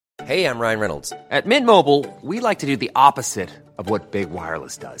Hey, I'm Ryan Reynolds. At Mint Mobile, we like to do the opposite of what Big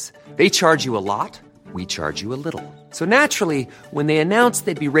Wireless does. They charge you a lot, we charge you a little. So naturally, when they announced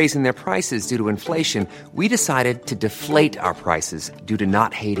they'd be raising their prices due to inflation, we decided to deflate our prices due to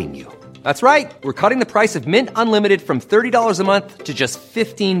not hating you. That's right. We're cutting the price of Mint Unlimited from $30 a month to just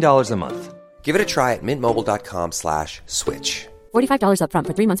 $15 a month. Give it a try at mintmobile.com/switch. $45 up front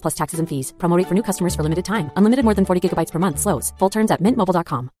for 3 months plus taxes and fees. Promo rate for new customers for limited time. Unlimited more than 40 gigabytes per month. Slows full terms at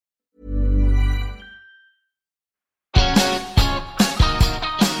mintmobile.com.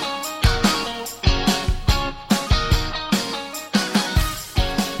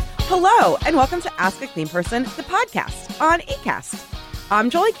 Hello, and welcome to Ask a Clean Person, the podcast on Acast.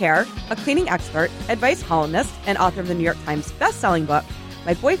 I'm Jolie Kerr, a cleaning expert, advice columnist, and author of the New York Times bestselling book,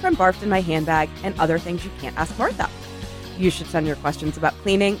 My Boyfriend Barfed in My Handbag, and Other Things You Can't Ask Martha. You should send your questions about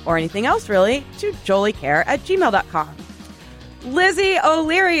cleaning, or anything else really, to joliecare@gmail.com. Lizzie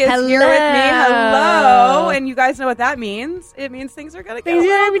O'Leary is here with me. Hello. And you guys know what that means. It means things are going to get a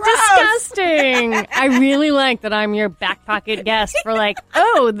little gross. Disgusting. I really like that I'm your back pocket guest for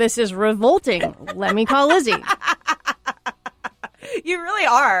oh, this is revolting. Let me call Lizzie. You really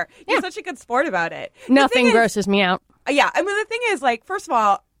are. You're such a good sport about it. Nothing grosses me out. Yeah. I mean, the thing is, first of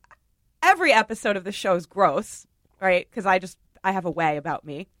all, every episode of the show is gross, right? Because I have a way about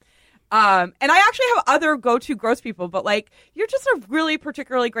me. And I actually have other go-to gross people, but you're just a really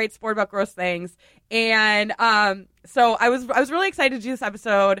particularly great sport about gross things. And so I was really excited to do this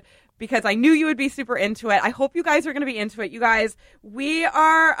episode because I knew you would be super into it. I hope you guys are going to be into it. You guys, we're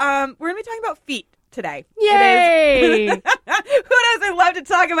going to be talking about feet today. Yay! Who doesn't love to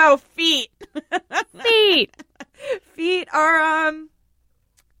talk about feet? Feet are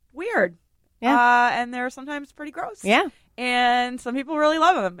weird. Yeah. And they're sometimes pretty gross. Yeah. And some people really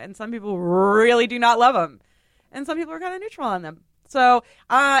love them, and some people really do not love them, and some people are kind of neutral on them. So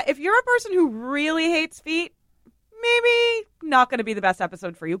if you're a person who really hates feet, maybe not going to be the best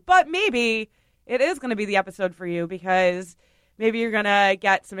episode for you, but maybe it is going to be the episode for you because maybe you're going to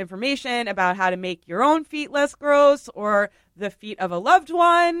get some information about how to make your own feet less gross or the feet of a loved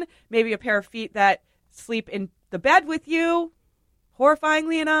one, maybe a pair of feet that sleep in the bed with you,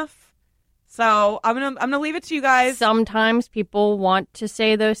 horrifyingly enough. So I'm gonna leave it to you guys. Sometimes people want to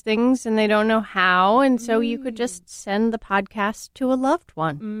say those things and they don't know how, and so you could just send the podcast to a loved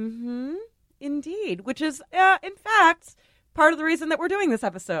one. Mm-hmm. Indeed, which is, in fact, part of the reason that we're doing this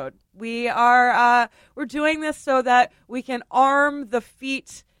episode. We're doing this so that we can arm the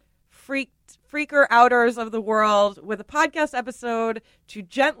feet freaker outers of the world with a podcast episode to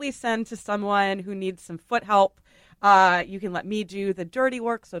gently send to someone who needs some foot help. You can let me do the dirty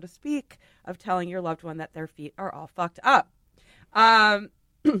work, so to speak, of telling your loved one that their feet are all fucked up.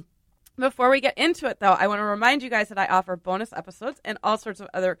 Before we get into it, though, I want to remind you guys that I offer bonus episodes and all sorts of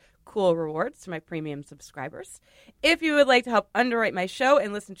other cool rewards to my premium subscribers. If you would like to help underwrite my show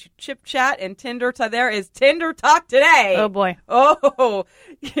and listen to Chip Chat and Tinder Talk, there is Tinder Talk today. Oh, boy. Oh,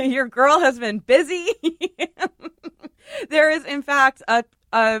 your girl has been busy. There is, in fact, a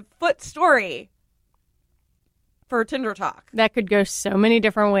foot story for Tinder Talk. That could go so many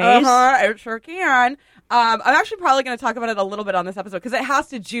different ways. It sure can. I'm actually probably going to talk about it a little bit on this episode because it has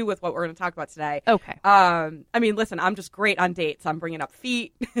to do with what we're going to talk about today. Okay. I mean, listen, I'm just great on dates. I'm bringing up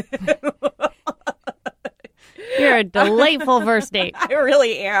feet. You're a delightful first date. I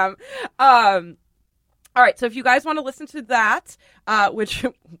really am. All right, so if you guys want to listen to that, which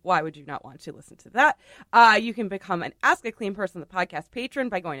why would you not want to listen to that? You can become an Ask a Clean Person, the podcast patron,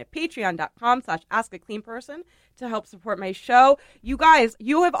 by going to patreon.com/askacleanperson to help support my show. You guys,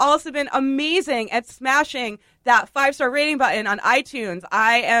 you have also been amazing at smashing that 5-star rating button on iTunes.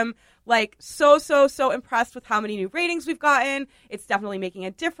 I am so impressed with how many new ratings we've gotten. It's definitely making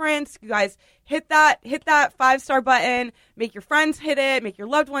a difference. You guys hit that 5-star button, make your friends hit it, make your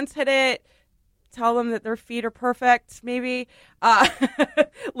loved ones hit it. Tell them that their feet are perfect, maybe.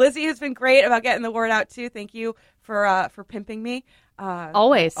 Lizzie has been great about getting the word out, too. Thank you for pimping me.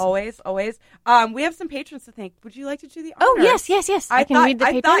 Always. We have some patrons to thank. Would you like to do the honor? Oh, yes. I can read the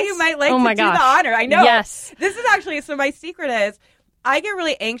patrons. I thought you might like to do the honor. I know. Yes. This is actually, so my secret is, I get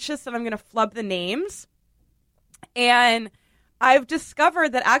really anxious that I'm going to flub the names. And I've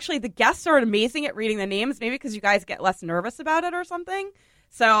discovered that actually the guests are amazing at reading the names, maybe because you guys get less nervous about it or something.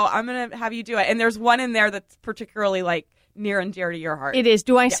 So I'm going to have you do it. And there's one in there that's particularly near and dear to your heart. It is.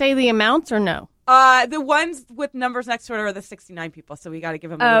 Do I say the amounts or no? The ones with numbers next to it are the 69 people. So we got to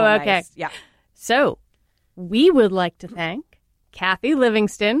give them a little okay. Nice. Yeah. So we would like to thank Kathy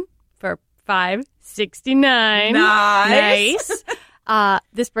Livingston for $5.69. Nice.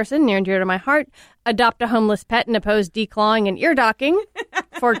 This person, near and dear to my heart, adopt a homeless pet and oppose declawing and ear docking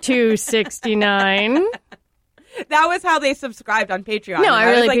for $2.69. That was how they subscribed on Patreon. No, I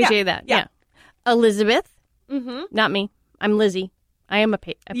really was like, appreciate that. Yeah. Elizabeth. Mm-hmm. Not me. I'm Lizzie. I am a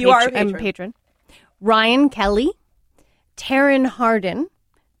patron. You are a patron. I'm a patron. Ryan Kelly. Taryn Harden.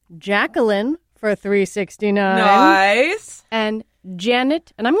 Jacqueline for $3.69. Nice. And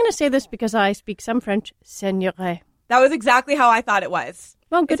Janet, and I'm going to say this because I speak some French, Seigneuret. That was exactly how I thought it was.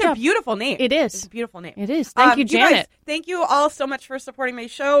 Well, good It's job. a beautiful name. It is. It's a beautiful name. It is. Thank you, Janet. Guys, thank you all so much for supporting my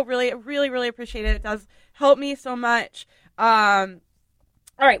show. Really, really, really appreciate it. It does help me so much. All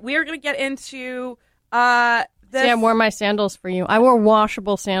right, we are going to get into this. See, I wore my sandals for you. I wore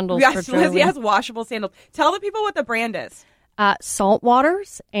washable sandals for Yes, Jolie. Lizzie has washable sandals. Tell the people what the brand is. Salt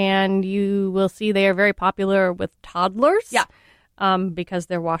waters, and you will see they are very popular with toddlers. Yeah. Because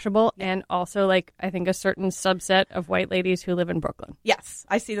they're washable, and also, like, I think a certain subset of white ladies who live in Brooklyn. Yes,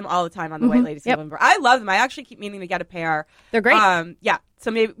 I see them all the time on the White Ladies. Yep. I love them. I actually keep meaning to get a pair. They're great. Yeah.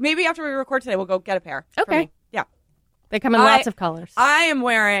 So maybe after we record today, we'll go get a pair. for Okay. me. Yeah. They come in lots of colors. I am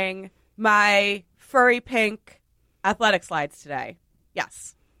wearing my furry pink athletic slides today.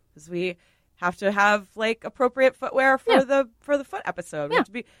 Yes, because we have to have like appropriate footwear for the foot episode. We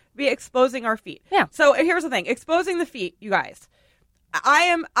have to be exposing our feet. Yeah. So here's the thing: exposing the feet, you guys.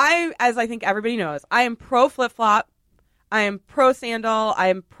 As I think everybody knows, I am pro flip flop. I am pro sandal. I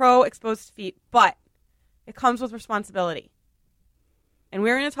am pro exposed feet, but it comes with responsibility. And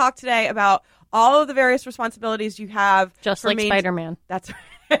we're going to talk today about all of the various responsibilities you have. Just like Spider-Man. That's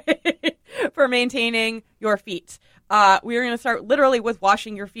right. For maintaining your feet. We're going to start literally with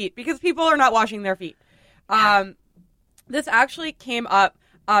washing your feet because people are not washing their feet. This actually came up.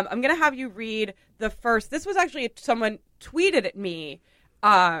 I'm going to have you read the first. This was actually someone tweeted at me.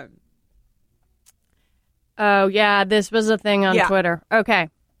 Oh, yeah. This was a thing on Twitter. Okay.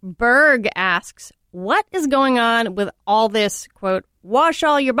 Berg asks, what is going on with all this, quote, wash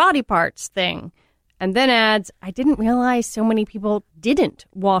all your body parts thing? And then adds, I didn't realize so many people didn't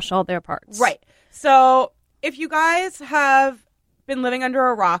wash all their parts. Right. So if you guys have been living under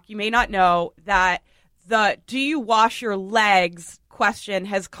a rock, you may not know that the do you wash your legs question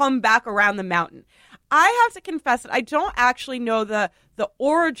has come back around the mountain. I have to confess that I don't actually know the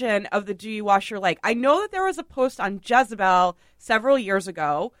origin of the do you wash your leg. I know that there was a post on Jezebel several years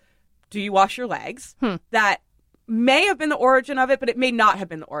ago, do you wash your legs, that may have been the origin of it, but it may not have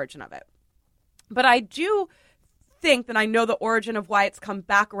been the origin of it. But I do think that I know the origin of why it's come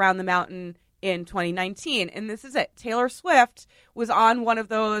back around the mountain in 2019. And this is it. Taylor Swift was on one of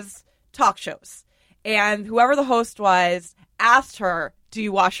those talk shows. And whoever the host was asked her, do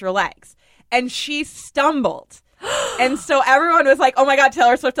you wash your legs? And she stumbled. And so everyone was like, oh my God,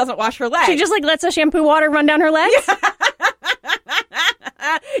 Taylor Swift doesn't wash her legs. She just like lets the shampoo water run down her legs?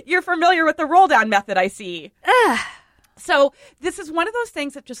 You're familiar with the roll down method, I see. So this is one of those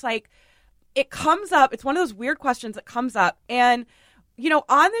things that just like, it comes up. It's one of those weird questions that comes up. And, you know,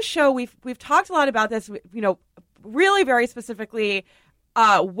 on this show, we've talked a lot about this, you know, really very specifically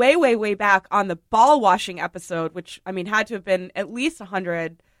way back on the ball washing episode, which, I mean, had to have been at least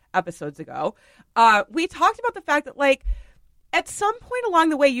 100 episodes ago. We talked about the fact that, like, at some point along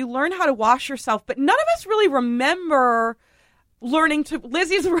the way, you learn how to wash yourself, but none of us really remember learning to.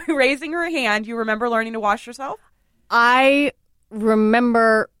 Lizzie's raising her hand. You remember learning to wash yourself? I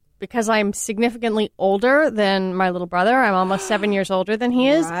remember, because I'm significantly older than my little brother. I'm almost 7 years older than he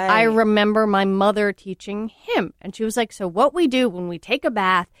is. Right. I remember my mother teaching him. And she was like, so what we do when we take a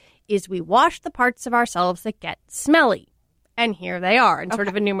bath is we wash the parts of ourselves that get smelly. And here they are. And sort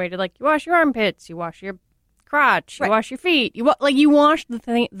of enumerated, like, you wash your armpits, you wash your crotch, you wash your feet. You wash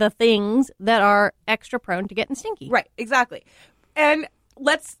the things that are extra prone to getting stinky. Right, exactly. And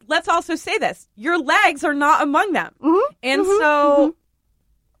let's also say this. Your legs are not among them. Mm-hmm. And so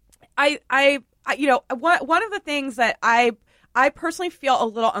I you know, one of the things that I personally feel a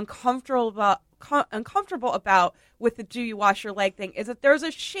little uncomfortable about with the do you wash your leg thing is that there's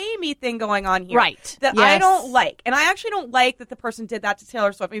a shamey thing going on here. Right. That I don't like. And I actually don't like that the person did that to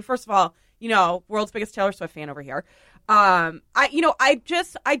Taylor Swift. I mean, first of all, you know, world's biggest Taylor Swift fan over here. I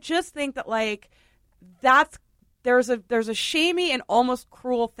just think that, like, there's a shamey and almost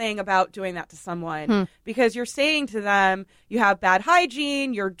cruel thing about doing that to someone because you're saying to them, you have bad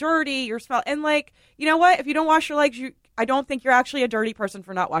hygiene, you're dirty, you're smell, and, like, you know what? If you don't wash your legs, I don't think you're actually a dirty person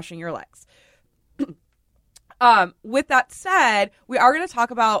for not washing your legs. With that said, we are going to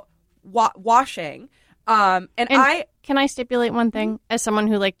talk about washing. And can I stipulate one thing? As someone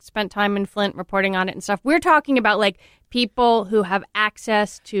who, like, spent time in Flint reporting on it and stuff, we're talking about, like, people who have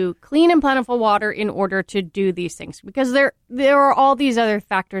access to clean and plentiful water in order to do these things, because there are all these other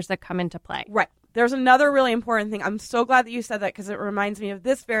factors that come into play. Right. there's another really important thing. I'm so glad that you said that because it reminds me of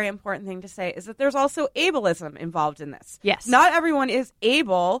this very important thing to say is that there's also ableism involved in this. Yes. Not everyone is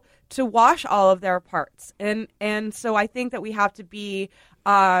able to wash all of their parts. And so I think that we have to be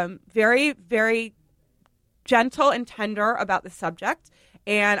very, very gentle and tender about the subject.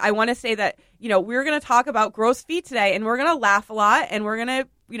 And I want to say that, we're going to talk about gross feet today, and we're going to laugh a lot, and we're going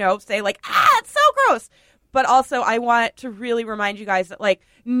to, say like, it's so gross. But also I want to really remind you guys that like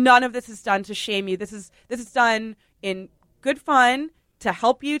none of this is done to shame you. This is done in good fun to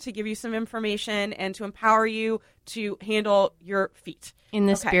help you, to give you some information, and to empower you to handle your feet. In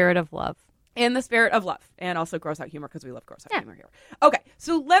the spirit of love. In the spirit of love, and also gross out humor because we love gross out humor here. Okay,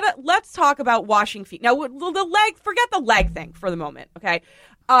 so let's talk about washing feet. Now, forget the leg thing for the moment, okay?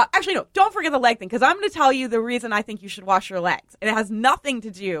 Actually, no, don't forget the leg thing because I'm going to tell you the reason I think you should wash your legs. And it has nothing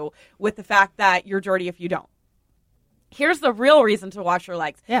to do with the fact that you're dirty if you don't. Here's the real reason to wash your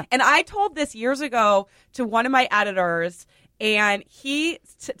legs. Yeah. And I told this years ago to one of my editors, and he,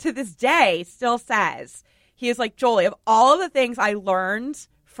 to this day, still says, he is like, Jolie, of all of the things I learned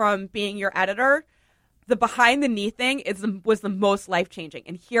from being your editor, the behind the knee thing was the most life-changing.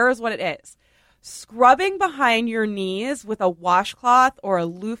 And here's what it is. Scrubbing behind your knees with a washcloth or a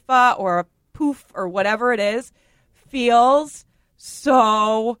loofah or a poof or whatever it is feels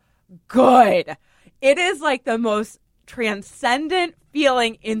so good. It is like the most transcendent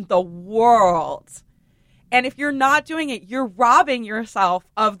feeling in the world. And if you're not doing it, you're robbing yourself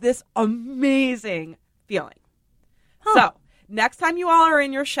of this amazing feeling. So next time you all are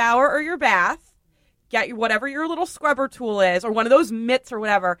in your shower or your bath, get whatever your little scrubber tool is or one of those mitts or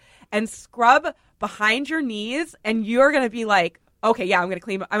whatever and scrub behind your knees, and you're going to be like, okay, yeah, I'm going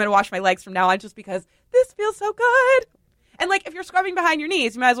to wash my legs from now on just because this feels so good. And like if you're scrubbing behind your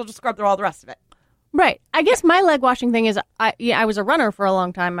knees, you might as well just scrub through all the rest of it. Right. I guess my leg washing thing is I was a runner for a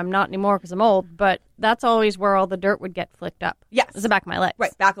long time. I'm not anymore because I'm old, but that's always where all the dirt would get flicked up. Yes. It's the back of my legs.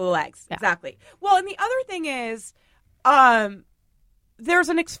 Right, back of the legs. Yeah. Exactly. Well, and the other thing is there's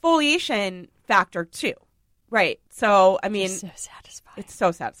an exfoliation factor too. Right. So, I mean, It's so satisfying. it's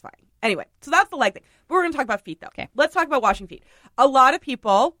so satisfying. Anyway, so that's the leg thing. But we're going to talk about feet though. Okay. Let's talk about washing feet. A lot of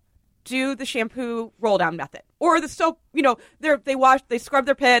people do the shampoo roll down method or the soap, they scrub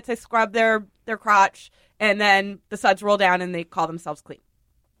their pits, they scrub their crotch, and then the suds roll down and they call themselves clean.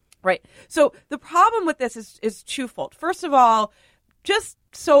 Right. So the problem with this is twofold. First of all, just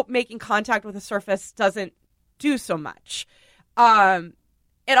soap making contact with a surface doesn't do so much.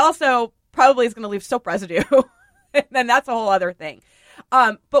 It also probably is going to leave soap residue. And then that's a whole other thing.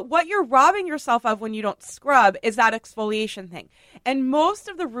 But what you're robbing yourself of when you don't scrub is that exfoliation thing. And most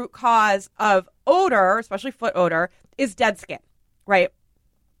of the root cause of odor, especially foot odor, is dead skin, right?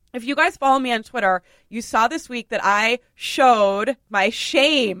 If you guys follow me on Twitter, you saw this week that I showed my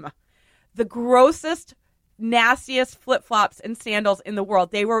shame, the grossest, nastiest flip-flops and sandals in the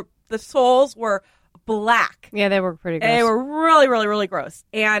world. The soles were black. Yeah, they were pretty gross. They were really, really, really gross.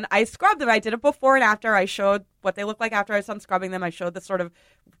 And I scrubbed them. I did it before and after. I showed what they looked like after I was done scrubbing them. I showed the sort of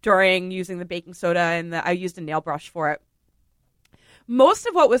during using the baking soda, and I used a nail brush for it. Most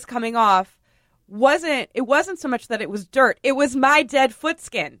of what was coming off wasn't so much that it was dirt. It was my dead foot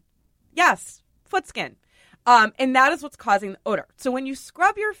skin. Yes, foot skin. And that is what's causing the odor. So when you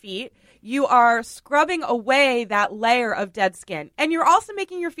scrub your feet, you are scrubbing away that layer of dead skin. And you're also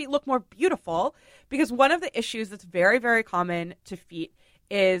making your feet look more beautiful because one of the issues that's very, very common to feet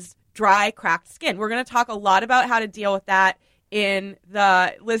is dry, cracked skin. We're going to talk a lot about how to deal with that in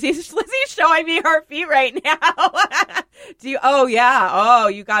the Lizzie's showing me her feet right now.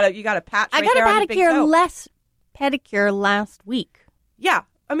 You got a patch. I right got there a on the big toe. pedicure last week. Yeah.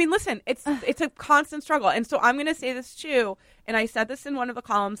 I mean, listen, it's a constant struggle. And so I'm going to say this too, and I said this in one of the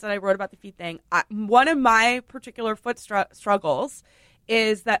columns that I wrote about the feet thing. One of my particular foot struggles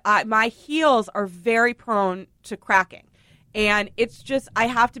is that my heels are very prone to cracking. And it's just, I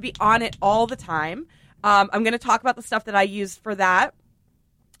have to be on it all the time. I'm going to talk about the stuff that I use for that.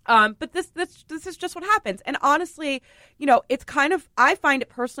 But this is just what happens. And honestly, it's kind of, I find it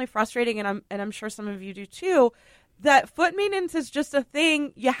personally frustrating, and I'm sure some of you do too, that foot maintenance is just a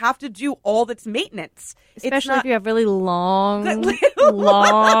thing you have to do all that's maintenance. Especially if you have really long, elegant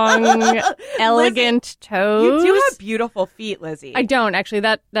Lizzie, toes. You do have beautiful feet, Lizzie. I don't, actually.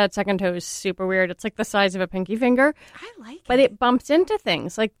 That second toe is super weird. It's like the size of a pinky finger. I like it. But it bumps into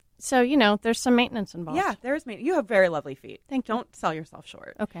things. So, there's some maintenance involved. Yeah, there is maintenance. You have very lovely feet. Thank you. Don't sell yourself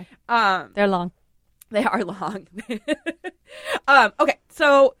short. Okay. They're long. They are long. Okay,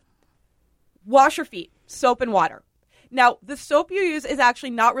 so wash your feet, soap and water. Now, the soap you use is actually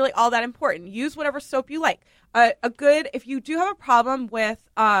not really all that important. Use whatever soap you like. If you do have a problem with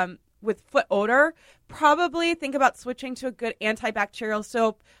with foot odor, probably think about switching to a good antibacterial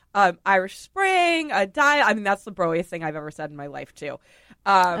soap. Irish Spring, a Dial. I mean, that's the broiest thing I've ever said in my life, too.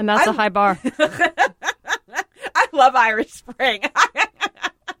 And that's a high bar. I love Irish Spring.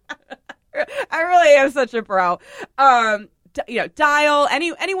 I really am such a bro. Dial,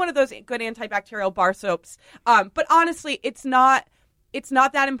 any one of those good antibacterial bar soaps. But honestly, it's not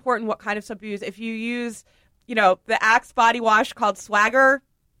that important what kind of soap you use. If you use, the Axe body wash called Swagger,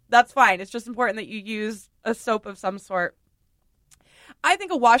 that's fine. It's just important that you use a soap of some sort. I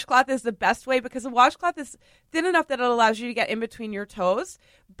think a washcloth is the best way because a washcloth is thin enough that it allows you to get in between your toes.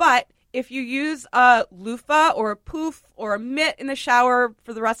 But if you use a loofah or a poof or a mitt in the shower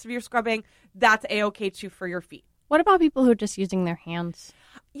for the rest of your scrubbing, that's A-OK too for your feet. What about people who are just using their hands?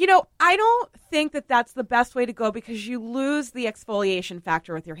 I don't think that that's the best way to go because you lose the exfoliation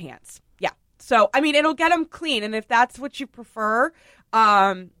factor with your hands. Yeah. So, it'll get them clean. And if that's what you prefer,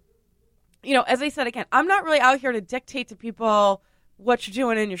 as I said, again, I'm not really out here to dictate to people what you're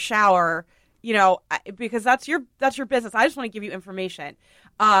doing in your shower, because that's your business. I just want to give you information.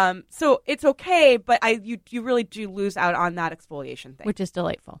 So it's okay, but you really do lose out on that exfoliation thing, which is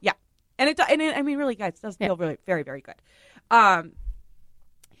delightful. Yeah, and really, guys, it does feel really very, very good.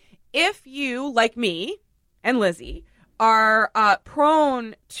 If you, like me and Lizzie, are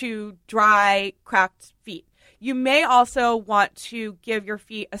prone to dry, cracked feet, you may also want to give your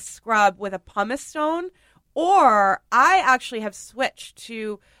feet a scrub with a pumice stone. Or I actually have switched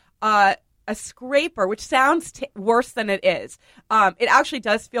to a scraper, which sounds worse than it is. It actually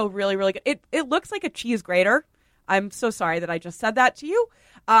does feel really, really good. It looks like a cheese grater. I'm so sorry that I just said that to you.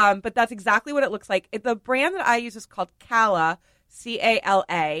 But that's exactly what it looks like. The brand that I use is called Cala,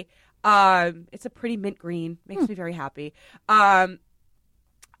 C-A-L-A. It's a pretty mint green. Makes me very happy.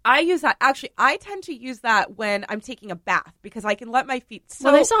 I use that. Actually, I tend to use that when I'm taking a bath because I can let my feet soak.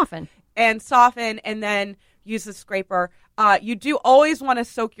 Well, they soften. And then use the scraper. You do always want to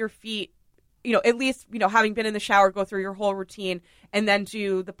soak your feet, at least, having been in the shower, go through your whole routine and then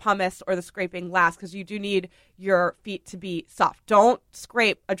do the pumice or the scraping last because you do need your feet to be soft. Don't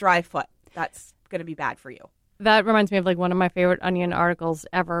scrape a dry foot. That's going to be bad for you. That reminds me of one of my favorite Onion articles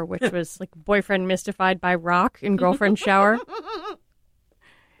ever, which was boyfriend mystified by rock in girlfriend shower.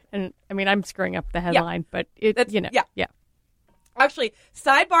 And I'm screwing up the headline, but yeah. Actually,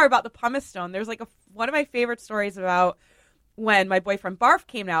 sidebar about the pumice stone. There's one of my favorite stories about when my boyfriend Barf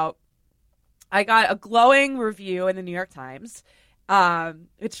came out. I got a glowing review in the New York Times,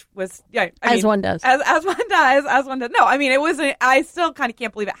 which was as one does. No, it wasn't. I still kind of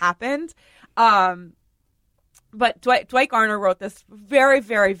can't believe it happened. But Dwight Garner wrote this very,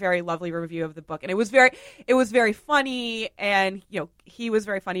 very, very lovely review of the book, and it was very funny, and he was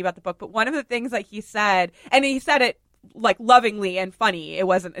very funny about the book. But one of the things that he said, and he said it lovingly and funny. It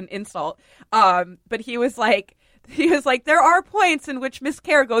wasn't an insult. But he was like, there are points in which Miss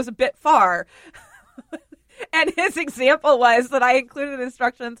Care goes a bit far. And his example was that I included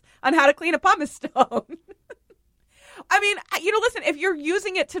instructions on how to clean a pumice stone. Listen, if you're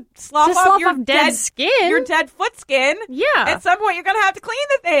using it to slough off your dead skin, your dead foot skin, at some point you're going to have to clean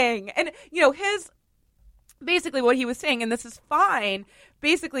the thing. And, basically what he was saying, and this is fine,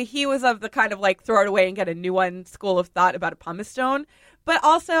 basically he was of the kind of throw it away and get a new one school of thought about a pumice stone. But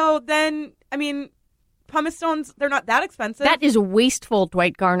also then, pumice stones, they're not that expensive. That is wasteful,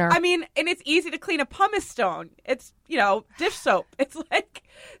 Dwight Garner. And it's easy to clean a pumice stone. It's, dish soap. It's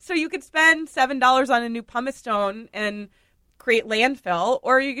so you could spend $7 on a new pumice stone and create landfill,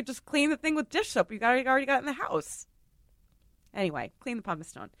 or you could just clean the thing with dish soap. You already got it in the house. Anyway, clean the pumice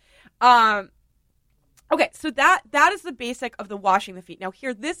stone. Okay, so that is the basic of the washing the feet. Now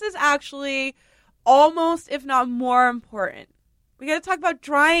here, this is actually almost, if not more important. We got to talk about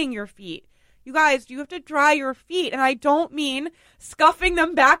drying your feet. You guys, you have to dry your feet, and I don't mean scuffing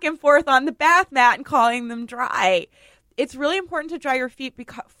them back and forth on the bath mat and calling them dry. It's really important to dry your feet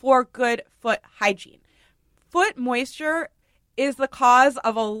for good foot hygiene. Foot moisture is the cause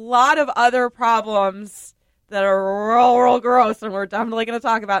of a lot of other problems that are real gross, and we're definitely going to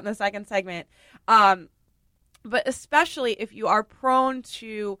talk about in the second segment. But especially if you are prone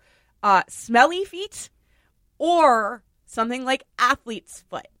to smelly feet or something like athlete's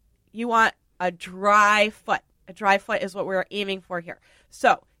foot. You want a dry foot. A dry foot is what we're aiming for here.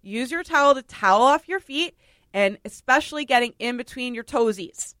 So use your towel to towel off your feet, and especially getting in between your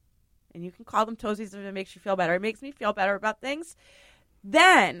toesies. And you can call them toesies if it makes you feel better. It makes me feel better about things.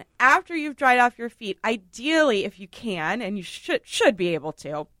 Then, after you've dried off your feet, ideally, if you can, and you should be able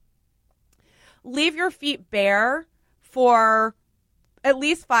to, leave your feet bare for at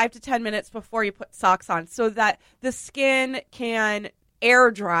least 5 to 10 minutes before you put socks on so that the skin can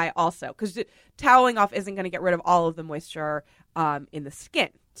air dry also, because toweling off isn't going to get rid of all of the moisture in the skin.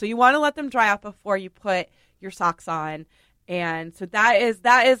 So you want to let them dry out before you put your socks on. And so that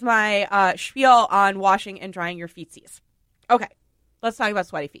is my spiel on washing and drying your feetsies. Okay, let's talk about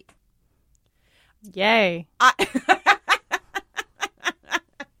sweaty feet. Yay.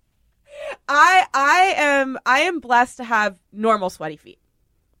 I am blessed to have normal sweaty feet.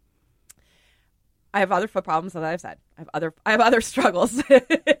 I have other foot problems, as I've said. I have other struggles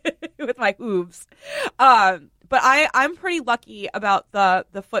with my hooves. But I'm pretty lucky about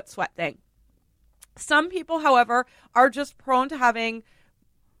the foot sweat thing. Some people, however, are just prone to having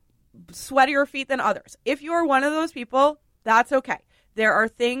sweatier feet than others. If you are one of those people, that's okay. There are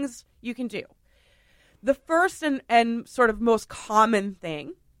things you can do. The first and sort of most common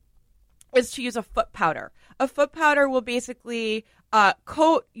thing is to use a foot powder. A foot powder will basically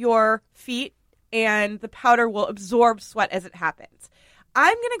coat your feet, and the powder will absorb sweat as it happens.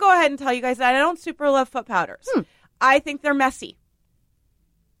 I'm going to go ahead and tell you guys that I don't super love foot powders. I think they're messy.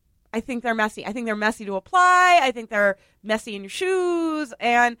 I think they're messy to apply. I think they're messy in your shoes.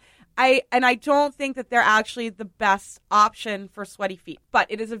 And I don't think that they're actually the best option for sweaty feet. But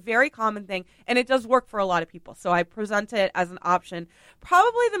it is a very common thing, and it does work for a lot of people. So I present it as an option.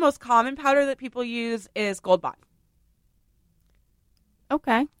 Probably the most common powder that people use is Gold Bond.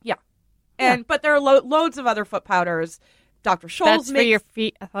 Okay. Yeah. But there are loads of other foot powders. Dr. Scholl's That's makes... for your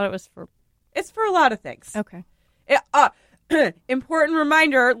feet. I thought it was for... It's for a lot of things. Okay. Important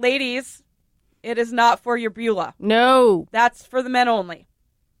reminder, ladies, it is not for your Beulah. No. That's for the men only.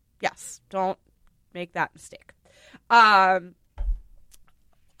 Yes, don't make that mistake. A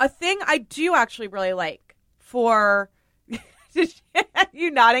thing I do actually really like for...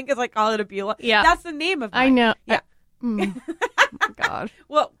 you nodding because I call it a Beulah? Yeah. That's the name of mine. I know. Yeah. Oh my God.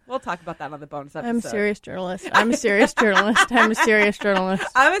 Well, we'll talk about that on the bonus episode. I'm a serious journalist. I'm a serious journalist. I'm a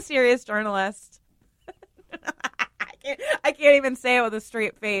serious journalist. I can't even say it with a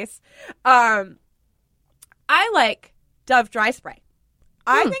straight face. I like Dove Dry Spray.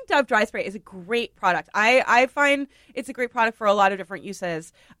 I think Dove Dry Spray is a great product. I find it's a great product for a lot of different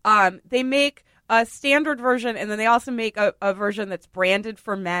uses. They make a standard version, and then they also make a version that's branded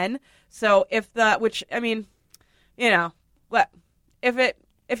for men. So if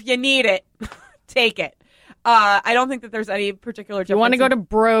you need it, take it. I don't think that there's any particular difference. You want to go to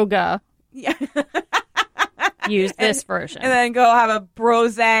Broga. Yeah. Use this version. And then go have a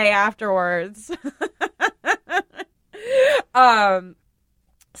brose afterwards.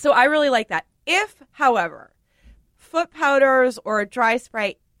 So I really like that. If, however, foot powders or a dry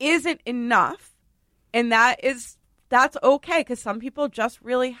spray isn't enough, and that's okay, because some people just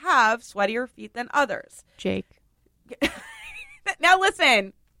really have sweatier feet than others. Jake. Now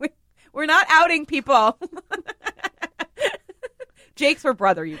listen, we're not outing people. Jake's her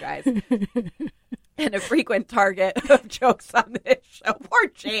brother, you guys. And a frequent target of jokes on this show. Poor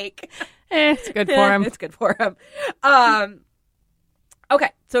Jake. It's good for him. It's good for him. Okay,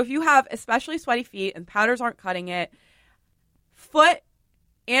 so if you have especially sweaty feet and powders aren't cutting it, foot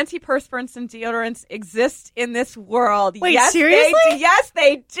antiperspirants and deodorants exist in this world. Wait, yes, seriously? Yes,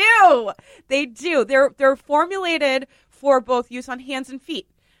 they do. They do. They're formulated for both use on hands and feet.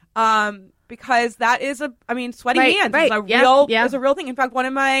 Because that is sweaty hands is a real thing. In fact, one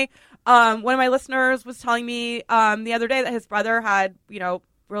of my listeners was telling me the other day that his brother had,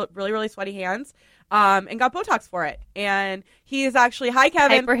 really, really sweaty hands, and got Botox for it. And he is actually, hi,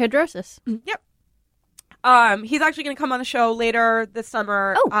 Kevin. Hyperhidrosis. Yep. He's actually going to come on the show later this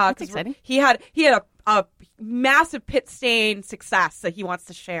summer. Oh, that's exciting. He had a massive pit stain success that he wants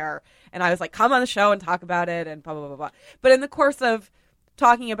to share. And I was like, come on the show and talk about it and blah, blah, blah, blah. But in the course of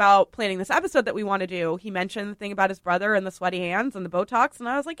talking about planning this episode that we want to do, he mentioned the thing about his brother and the sweaty hands and the Botox, and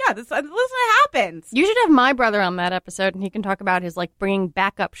I was like, yeah, this happens. You should have my brother on that episode, and he can talk about his bringing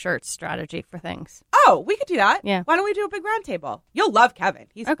backup shirts strategy for things. Oh, we could do that. Yeah. Why don't we do a big round table? You'll love Kevin.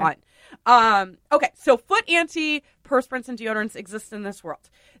 He's okay. fun. Okay, so foot antiperspirants and deodorants exist in this world.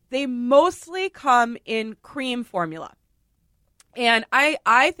 They mostly come in cream formula. And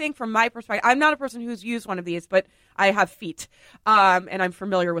I think from my perspective, I'm not a person who's used one of these, but I have feet, and I'm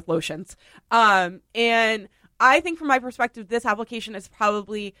familiar with lotions. And I think from my perspective, this application is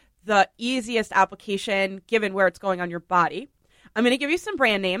probably the easiest application given where it's going on your body. I'm going to give you some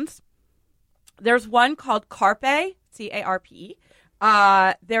brand names. There's one called Carpe, C-A-R-P-E.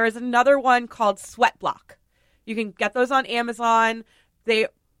 There is another one called Sweat Block. You can get those on Amazon. They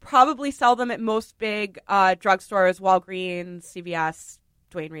probably sell them at most big drugstores, Walgreens, CVS,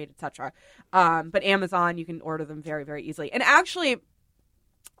 Duane Reade, etc. But Amazon, you can order them very, very easily. And actually,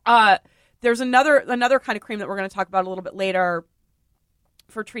 there's another kind of cream that we're going to talk about a little bit later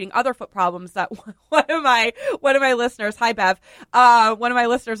for treating other foot problems that one of my listeners, hi Bev, one of my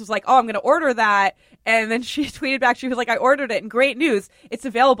listeners was like, oh, I'm going to order that. And then she tweeted back, she was like, I ordered it and great news. It's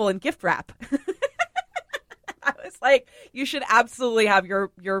available in gift wrap. I was like, you should absolutely have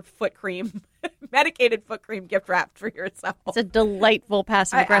your foot cream, medicated foot cream gift wrapped for yourself. It's a delightful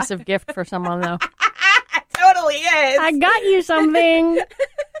passive-aggressive gift for someone, though. It totally is. I got you something.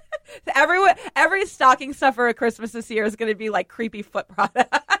 Every stocking stuffer at Christmas this year is going to be like creepy foot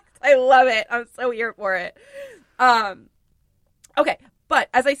products. I love it. I'm so here for it. Okay. But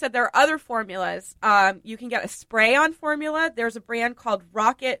as I said, there are other formulas. You can get a spray-on formula. There's a brand called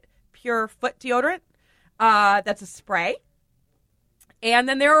Rocket Pure Foot Deodorant. That's a spray. And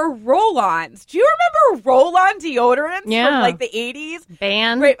then there are roll-ons. Do you remember roll-on deodorants from like the 80s?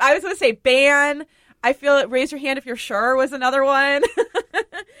 Ban. Right, I was going to say Ban. I feel it. Raise your hand if you're sure was another one.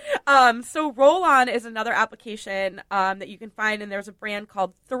 So roll-on is another application that you can find, and there's a brand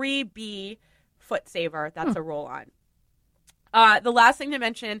called 3B Foot Saver. That's a roll-on. The last thing to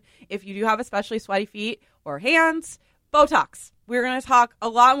mention, if you do have especially sweaty feet or hands, Botox. We're going to talk a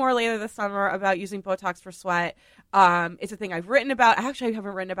lot more later this summer about using Botox for sweat. It's a thing I've written about. Actually, I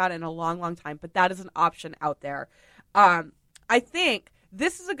haven't written about it in a long, long time, but that is an option out there. I think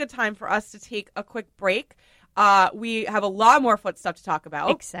this is a good time for us to take a quick break. We have a lot more foot stuff to talk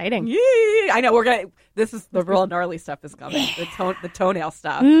about. Exciting. Yay! I know this is the real gnarly stuff is coming. The toenail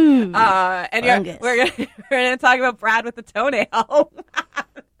stuff. And we're gonna talk about Brad with the toenail.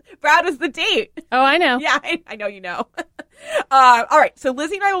 Brad was the date. Oh, I know. Yeah, I know you know. All right, so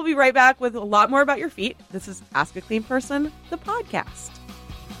Lizzie and I will be right back with a lot more about your feet. This is Ask a Clean Person, the podcast.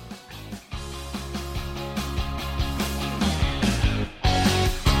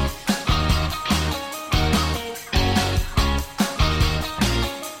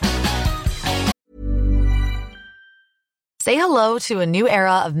 Say hello to a new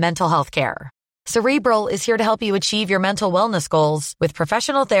era of mental health care. Cerebral is here to help you achieve your mental wellness goals with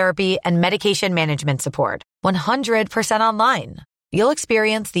professional therapy and medication management support. 100% online. You'll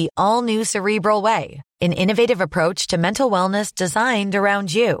experience the all-new Cerebral Way, an innovative approach to mental wellness designed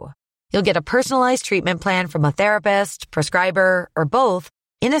around you. You'll get a personalized treatment plan from a therapist, prescriber, or both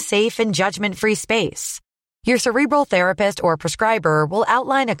in a safe and judgment-free space. Your Cerebral therapist or prescriber will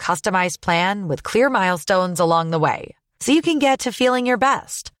outline a customized plan with clear milestones along the way, so you can get to feeling your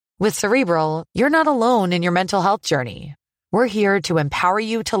best. With Cerebral, you're not alone in your mental health journey. We're here to empower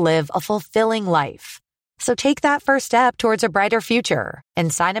you to live a fulfilling life. So take that first step towards a brighter future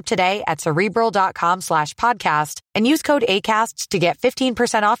and sign up today at Cerebral.com/podcast and use code ACAST to get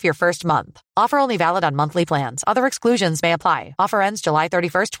 15% off your first month. Offer only valid on monthly plans. Other exclusions may apply. Offer ends July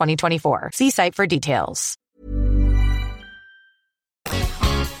 31st, 2024. See site for details.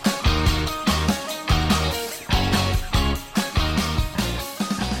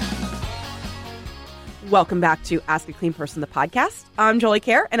 Welcome back to Ask a Clean Person, the podcast. I'm Jolie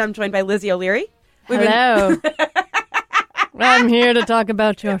Kerr, and I'm joined by Lizzie O'Leary. Hello. I'm here to talk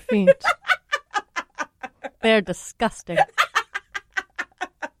about your feet. They're disgusting.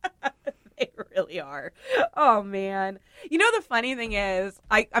 They really are. Oh, man. You know, the funny thing is,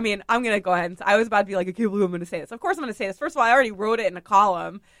 I mean, I'm going to go ahead and I was about to be like, I can't believe I'm going to say this. Of course I'm going to say this. First of all, I already wrote it in a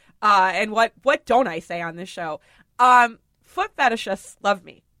column. And what don't I say on this show? Foot fetishists love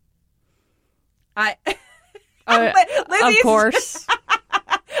me. Of course.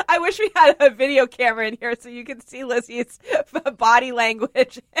 I wish we had a video camera in here so you can see Lizzie's body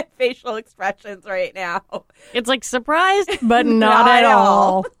language and facial expressions right now. It's like surprised, but not at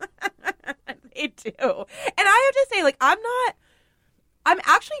all. They do. And I have to say, like, I'm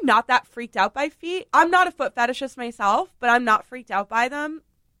actually not that freaked out by feet. I'm not a foot fetishist myself, but I'm not freaked out by them.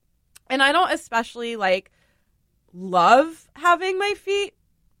 And I don't especially, like, love having my feet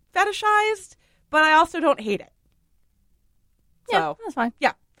fetishized, but I also don't hate it. Yeah, that's fine.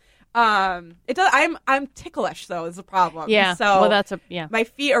 Yeah. It does. I'm ticklish though is a problem. Yeah. So well, my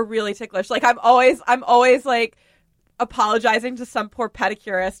feet are really ticklish. Like I'm always like apologizing to some poor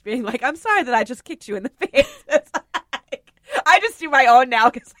pedicurist, being like, "I'm sorry that I just kicked you in the face." I just do my own now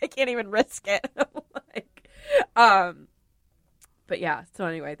because I can't even risk it. But yeah. So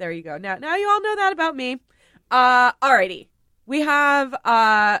anyway, there you go. Now you all know that about me. Alrighty. We have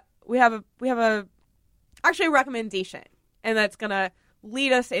actually a recommendation, and that's gonna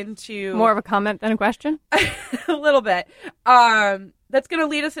lead us into more of a comment than a question. A little bit. That's gonna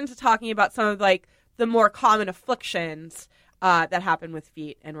lead us into talking about some of like the more common afflictions that happen with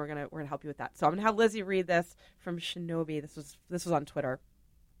feet, and we're gonna help you with that. So I'm gonna have Lizzie read this from Shinobi. This was on Twitter.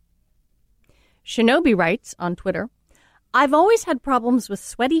 Shinobi writes on Twitter, "I've always had problems with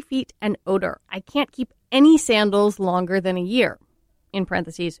sweaty feet and odor. I can't keep any sandals longer than a year. in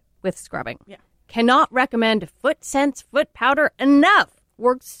parentheses, with scrubbing. Yeah. Cannot recommend Foot Sense foot powder enough.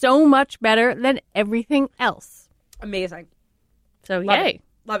 Works so much better than everything else. Amazing. So, Love yay. it.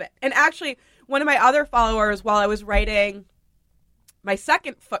 Love it. And actually, one of my other followers, while I was writing my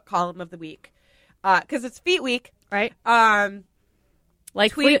second foot column of the week, because it's Feet Week, Right? tweeted-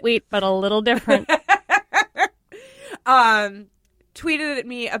 Like Fleet Wheat, but a little different. tweeted at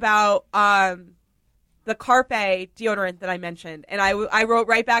me about the Carpe deodorant that I mentioned. And I wrote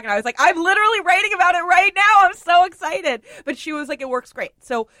right back and I was like, I'm literally writing about it right now. I'm so excited. But she was like, it works great.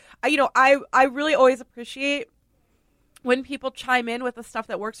 So, I really always appreciate when people chime in with the stuff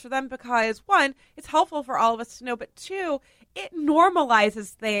that works for them because, one, it's helpful for all of us to know, but two, it normalizes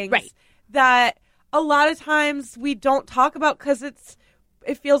things that a lot of times we don't talk about because it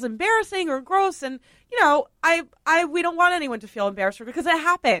feels embarrassing or gross. And, we don't want anyone to feel embarrassed because it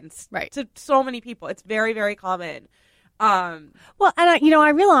happens to so many people. It's very, very common. Well, and I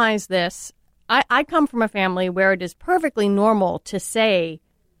realize this. I come from a family where it is perfectly normal to say,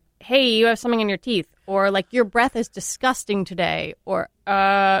 hey, you have something in your teeth, or like your breath is disgusting today, or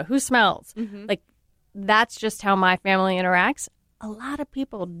who smells? Mm-hmm. Like that's just how my family interacts. A lot of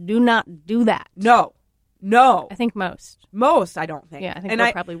people do not do that. No. I think most. Most, I don't think. Yeah, I think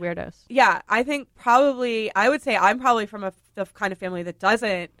we're probably weirdos. Yeah, I think probably, I would say I'm probably from the kind of family that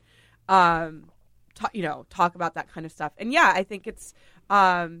doesn't, talk about that kind of stuff. And yeah, I think it's,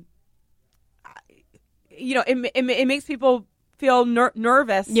 it makes people feel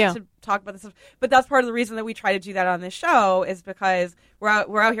nervous to talk about this stuff. But that's part of the reason that we try to do that on this show is because we're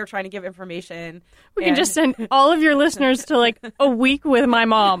out here trying to give information. We can just send all of your listeners to like a week with my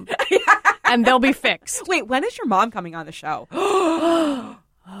mom. And they'll be fixed. Wait, when is your mom coming on the show? Oh.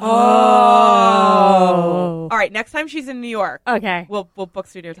 All right, next time she's in New York. Okay. We'll book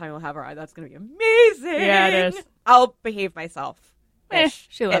studio time. We'll have her on. That's going to be amazing. Yeah, it is. I'll behave myself.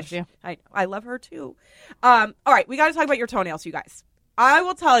 She loves you. I love her too. All right, we got to talk about your toenails, you guys. I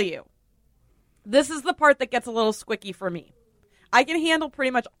will tell you, this is the part that gets a little squicky for me. I can handle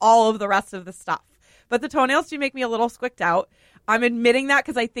pretty much all of the rest of the stuff, but the toenails do make me a little squicked out. I'm admitting that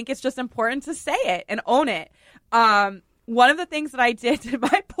because I think it's just important to say it and own it. One of the things that I did to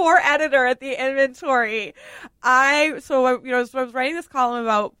my poor editor at the inventory, I was writing this column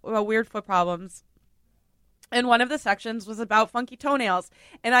about weird foot problems, and one of the sections was about funky toenails,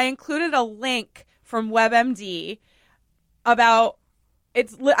 and I included a link from WebMD about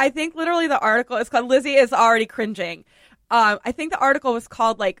I think literally the article is called Lizzie is already cringing. I think the article was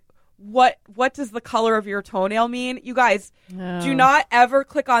called like what does the color of your toenail mean? You guys, do not ever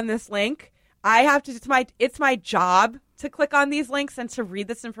click on this link. I have to. It's my job to click on these links and to read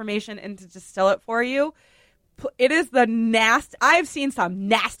this information and to distill it for you. It is the nasty. I've seen some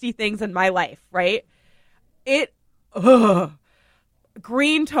nasty things in my life. Right?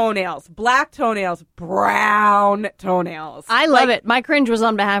 Green toenails, black toenails, brown toenails. I love it. My cringe was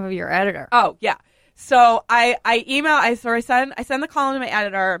on behalf of your editor. Oh yeah. So I send the column to my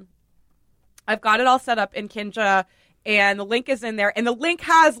editor. I've got it all set up in Kinja, and the link is in there. And the link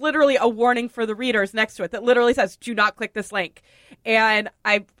has literally a warning for the readers next to it that literally says, do not click this link. And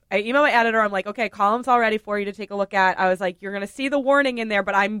I email my editor. I'm like, okay, column's all ready for you to take a look at. I was like, you're going to see the warning in there,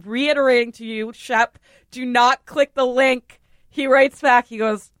 but I'm reiterating to you, Shep, do not click the link. He writes back. He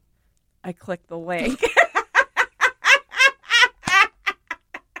goes, I clicked the link.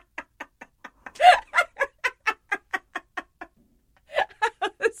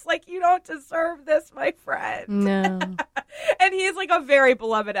 It's like, you don't deserve this, my friend. No. And he's like a very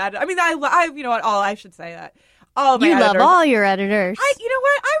beloved editor. I mean, I you know what? I should say that. All of my you editors, love all your editors. You know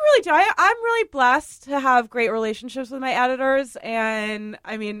what? I really do. I'm really blessed to have great relationships with my editors. And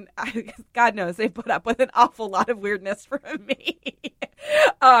I mean, God knows they put up with an awful lot of weirdness from me.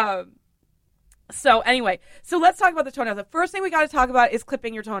 So anyway, let's talk about the toenails. The first thing we got to talk about is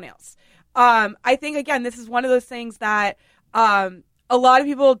clipping your toenails. I think, again, this is one of those things that a lot of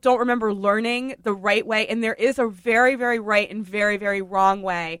people don't remember learning the right way. And there is a very, very right and very, very wrong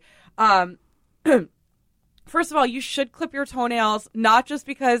way. First of all, you should clip your toenails, not just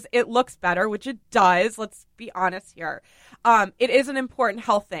because it looks better, which it does. Let's be honest here. It is an important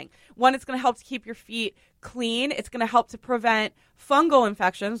health thing. One, it's going to help to keep your feet clean. It's going to help to prevent fungal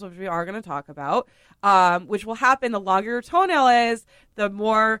infections, which we are going to talk about, which will happen the longer your toenail is, the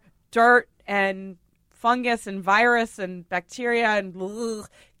more dirt and fungus and virus and bacteria and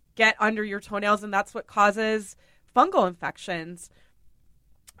get under your toenails, and that's what causes fungal infections.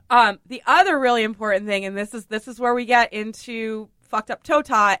 The other really important thing, and this is where we get into fucked up toe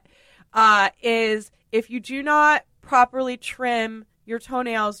tot, is if you do not properly trim your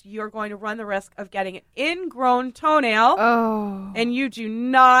toenails, you're going to run the risk of getting an ingrown toenail. Oh. And you do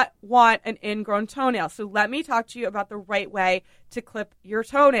not want an ingrown toenail. So let me talk to you about the right way to clip your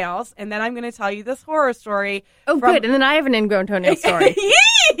toenails. And then I'm going to tell you this horror story. Oh, good. And then I have an ingrown toenail story.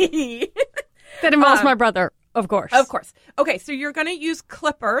 That involves my brother, of course. Of course. Okay, so you're going to use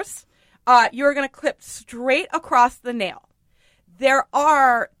clippers. You're going to clip straight across the nail. There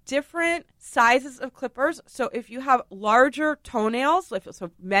are different sizes of clippers. So if you have larger toenails, so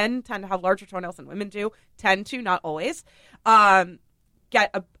men tend to have larger toenails than women do, tend to, not always,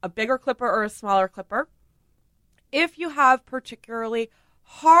 get a bigger clipper or a smaller clipper. If you have particularly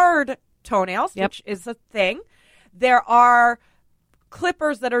hard toenails, which is a thing, there are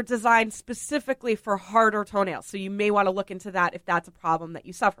clippers that are designed specifically for harder toenails. So you may want to look into that if that's a problem that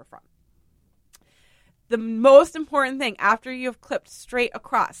you suffer from. The most important thing after you've clipped straight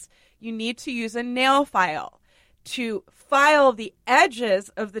across, you need to use a nail file to file the edges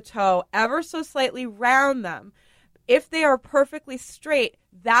of the toe ever so slightly round them. If they are perfectly straight,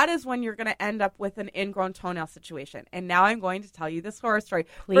 that is when you're going to end up with an ingrown toenail situation. And now I'm going to tell you this horror story.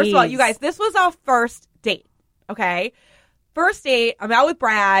 Please. First of all, you guys, this was our first date, okay? First date, I'm out with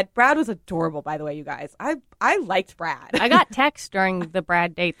Brad. Brad was adorable, by the way, you guys. I liked Brad. I got texts during the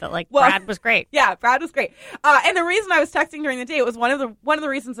Brad date that Brad was great. Yeah, Brad was great. And the reason I was texting during the date was one of the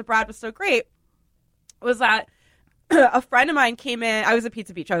reasons that Brad was so great was that a friend of mine came in. I was at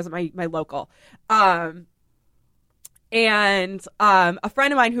Pizza Beach. I was at my local. And a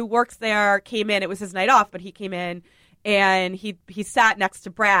friend of mine who works there came in. It was his night off, but he came in and he sat next to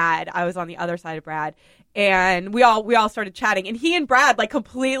Brad. I was on the other side of Brad. And we all started chatting, and he and Brad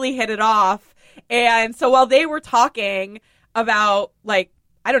completely hit it off. And so while they were talking about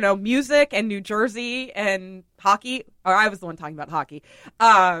I don't know, music and New Jersey and hockey, or I was the one talking about hockey,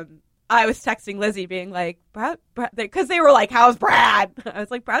 I was texting Lizzie being like, Brad, because they were like, how's Brad? I was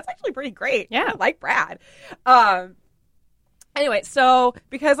like, Brad's actually pretty great. Yeah. I like Brad. Anyway, so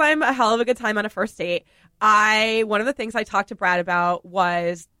because I'm a hell of a good time on a first date, one of the things I talked to Brad about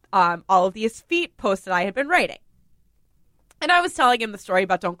was all of these feet posts that I had been writing. And I was telling him the story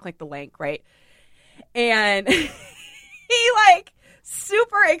about don't click the link, right? And he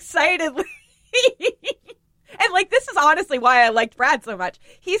super excitedly and this is honestly why I liked Brad so much.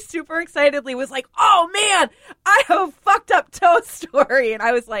 He super excitedly was like, oh man, I have a fucked up toe story. And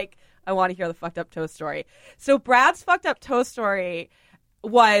I was like, I want to hear the fucked up toe story. So Brad's fucked up toe story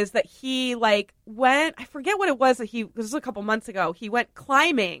was that he went, I forget what it was that this was a couple months ago. He went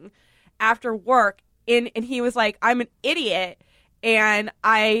climbing after work and he was like, I'm an idiot. And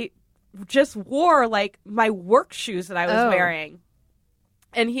I just wore my work shoes that I was wearing.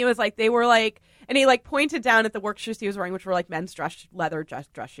 And he was like, they were and he pointed down at the work shoes he was wearing, which were men's leather dress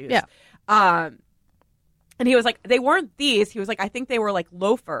shoes. Yeah. And he was like, they weren't these. He was like, I think they were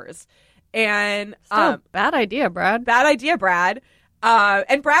loafers. And Still, bad idea, Brad. Bad idea, Brad.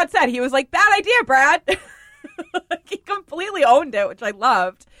 And Brad said, he was like, bad idea, Brad. He completely owned it, which I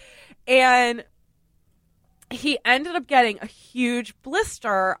loved. And he ended up getting a huge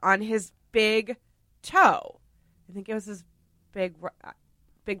blister on his big toe. I think it was his big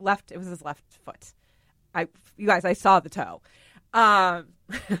left. It was his left foot. You guys, I saw the toe. Of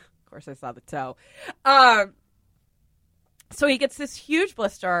course I saw the toe. So he gets this huge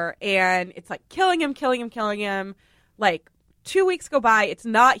blister and it's killing him. 2 weeks go by, it's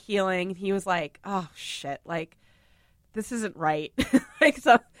not healing. He was like, oh shit, this isn't right.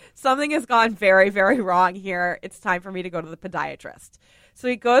 Something has gone very, very wrong here. It's time for me to go to the podiatrist. So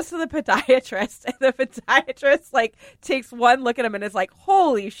he goes to the podiatrist, and the podiatrist takes one look at him and is like,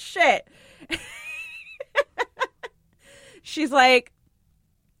 holy shit. She's like,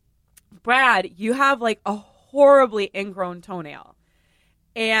 Brad, you have a horribly ingrown toenail.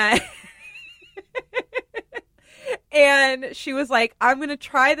 And and she was like, I'm going to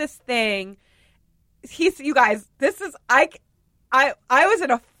try this thing. You guys, this is, I was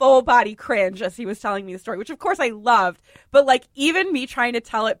in a full body cringe as he was telling me the story, which of course I loved. But even me trying to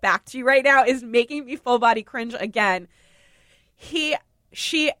tell it back to you right now is making me full body cringe again. She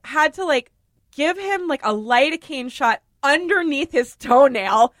had to give him a lidocaine shot underneath his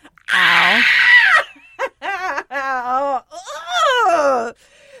toenail. Ow. Ow.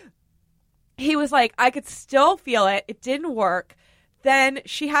 He was like, I could still feel it. It didn't work. Then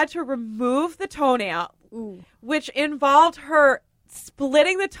she had to remove the toenail, which involved her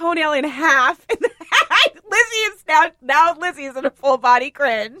splitting the toenail in half. Lizzie is now Lizzie is in a full body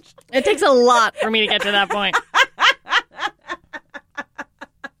cringe. It takes a lot for me to get to that point.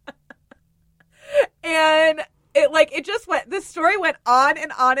 And it just went, this story went on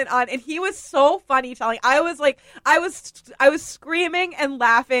and on and on, and he was so funny telling. I was screaming and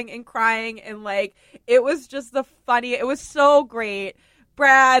laughing and crying, and like, it was just it was so great.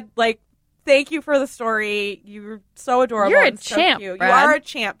 Brad, like, thank you for the story. You're so adorable. You're a and so champ, cute. Brad. You are a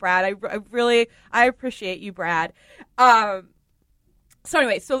champ, Brad. I appreciate you, Brad. So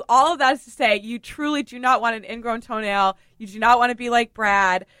anyway, so all of that is to say, you truly do not want an ingrown toenail. You do not want to be like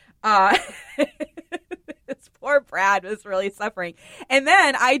Brad. This poor Brad was really suffering. And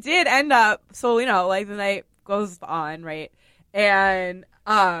then I did end up, so, you know, like, the night goes on, right? And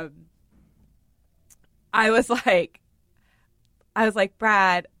I was like,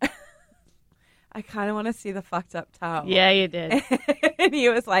 Brad, I kind of want to see the fucked up toe. Yeah, you did. And he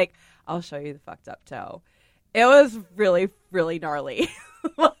was like, I'll show you the fucked up toe. It was really, really gnarly.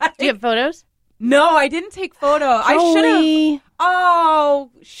 Like, Do you have photos? no, I didn't take photo. I should have. Joey.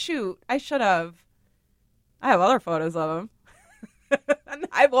 Oh, shoot. I should have. I have other photos of him.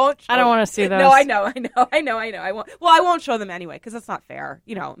 I won't show I don't want to see those. No, I know. I won't. Well, I won't show them anyway because it's not fair.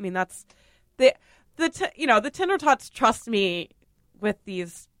 You know, I mean, that's the Tinder Tots trust me with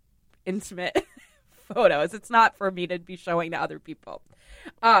these intimate photos. It's not for me to be showing to other people.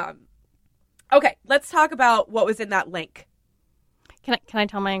 Okay, let's talk about what was in that link. Can I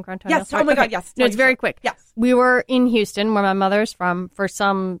tell my ingrown toenail Yes. story? Oh my God. Okay. Yes. No, it's very quick. Yes. We were in Houston, where my mother's from, for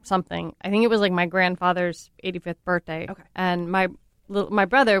something. I think it was like my grandfather's 85th birthday. Okay. And my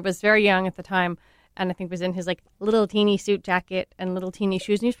brother was very young at the time, and I think was in his like little teeny suit jacket and little teeny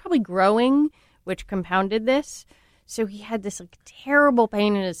shoes, and he was probably growing, which compounded this. So he had this like terrible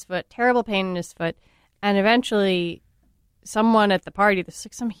pain in his foot, and eventually, someone at the party, this is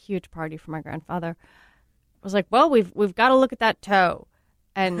like some huge party for my grandfather, was like, well, we've got to look at that toe.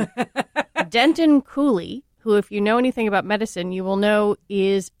 And Denton Cooley, who, if you know anything about medicine, you will know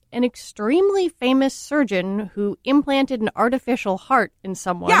is an extremely famous surgeon who implanted an artificial heart in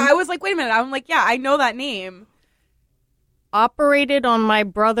someone. Yeah, I was like, wait a minute. I'm like, yeah, I know that name. Operated on my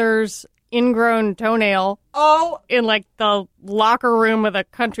brother's ingrown toenail Oh, in like the locker room of the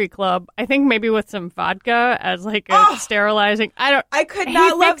country club. I think maybe with some vodka as like a sterilizing. I could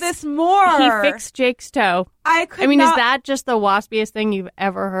not love this more. He fixed Jake's toe. I could. I mean, not, is that just the waspiest thing you've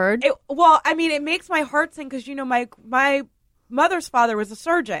ever heard? Well, I mean, it makes my heart sing because, you know, my mother's father was a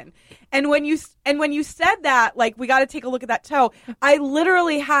surgeon, and when you said that, like, we got to take a look at that toe, I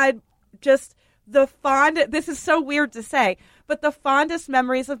literally had just the this is so weird to say, but the fondest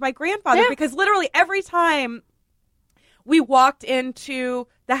memories of my grandfather, because literally every time we walked into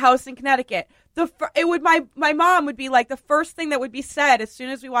the house in Connecticut, my mom would be like, the first thing that would be said as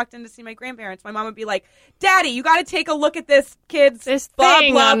soon as we walked in to see my grandparents, my mom would be like, Daddy, you got to take a look at this kid's blah,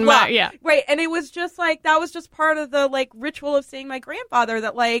 thing blah, on blah. yeah. Right. And it was just like, that was just part of the like ritual of seeing my grandfather,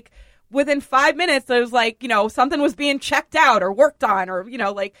 that like within 5 minutes, it was like, you know, something was being checked out or worked on, or, you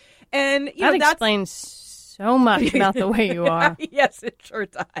know, like, and you know, that explains so much about the way you are. Yes, it sure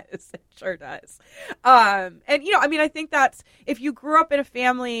does. It sure does. And, you know, I mean, I think that's, if you grew up in a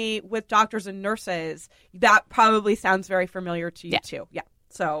family with doctors and nurses, that probably sounds very familiar to you too. Yeah.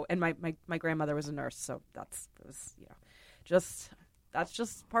 So, and my grandmother was a nurse, so that's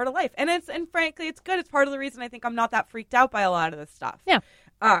just part of life. And frankly, it's good. It's part of the reason I think I'm not that freaked out by a lot of this stuff. Yeah.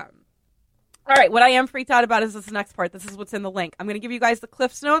 All right, what I am freaked out about is this next part. This is what's in the link. I'm going to give you guys the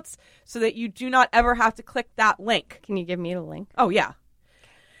Cliffs Notes so that you do not ever have to click that link. Can you give me the link? Oh, yeah.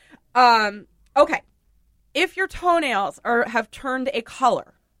 Okay. If your toenails have turned a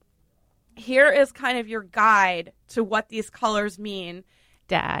color, here is kind of your guide to what these colors mean,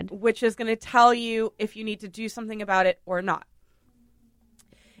 Dad. which is going to tell you if you need to do something about it or not.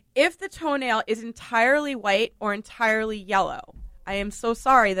 If the toenail is entirely white or entirely yellow, I am so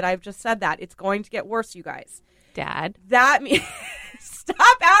sorry that I've just said that. It's going to get worse, you guys. Dad. That means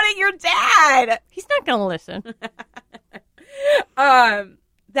stop outing your dad. He's not going to listen.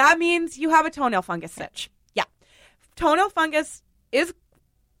 That means you have a toenail fungus stitch. Yeah. Toenail fungus is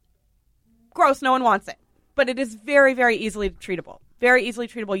gross. No one wants it. But it is very, very easily treatable. Very easily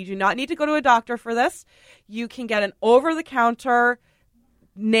treatable. You do not need to go to a doctor for this. You can get an over-the-counter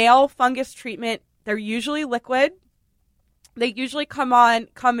nail fungus treatment. They're usually liquid. They usually come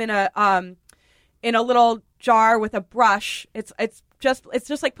in a little jar with a brush. It's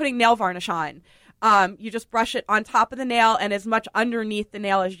just like putting nail varnish on. You just brush it on top of the nail and as much underneath the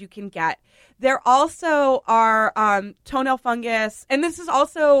nail as you can get. There also are toenail fungus, and this is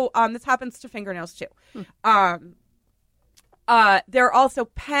also this happens to fingernails too. There are also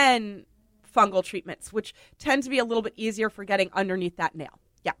pen fungal treatments, which tend to be a little bit easier for getting underneath that nail.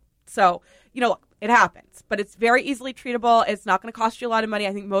 Yeah. So, you know, look, it happens, but it's very easily treatable. It's not going to cost you a lot of money.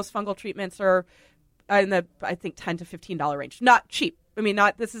 I think most fungal treatments are I think $10 to $15 range. Not cheap. I mean,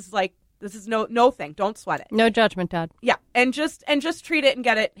 this is no thing. Don't sweat it. No judgment, Dad. Yeah, and just treat it and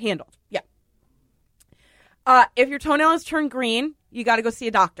get it handled. Yeah. If your toenail has turned green, you got to go see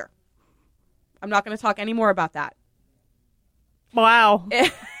a doctor. I'm not going to talk any more about that. Wow.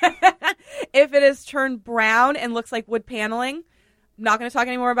 If it has turned brown and looks like wood paneling, I'm not going to talk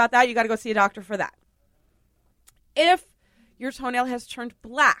any more about that. You got to go see a doctor for that. If your toenail has turned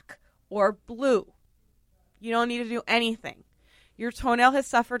black or blue, you don't need to do anything. Your toenail has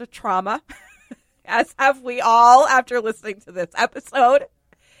suffered a trauma, as have we all after listening to this episode.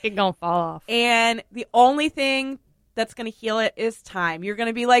 It's going to fall off. And the only thing that's going to heal it is time. You're going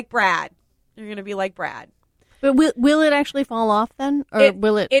to be like Brad. But will it actually fall off then? Or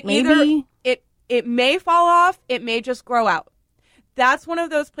will it maybe? It may fall off. It may just grow out. That's one of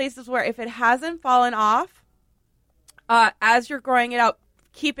those places where if it hasn't fallen off, as you're growing it out,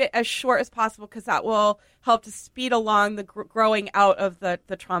 keep it as short as possible because that will help to speed along the growing out of the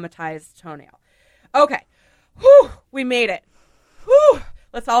traumatized toenail. Okay. Whew, we made it. Whew.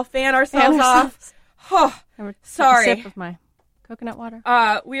 Let's all fan ourselves off. Oh, sorry. Sip of my coconut water.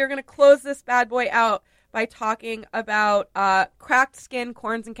 We are going to close this bad boy out by talking about cracked skin,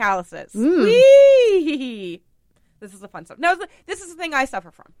 corns, and calluses. Whee! This is the fun stuff. Now, this is the thing I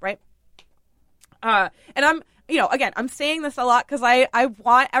suffer from, right? And I'm, again, I'm saying this a lot because I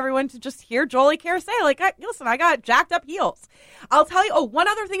want everyone to just hear Jolie Kerr say, like, listen, I got jacked up heels. I'll tell you, one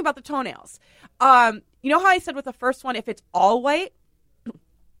other thing about the toenails. You know how I said with the first one, if it's all white,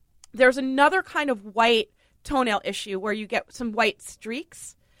 there's another kind of white toenail issue where you get some white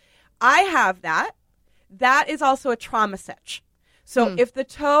streaks. I have that. That is also a trauma stitch. So if the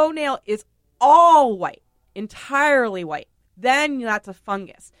toenail is all white, entirely white, then that's a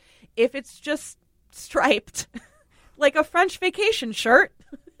fungus. If it's just striped, like a French vacation shirt,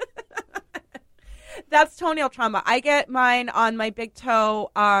 that's toenail trauma. I get mine on my big toe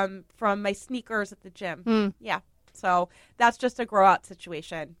from my sneakers at the gym. Yeah. So that's just a grow out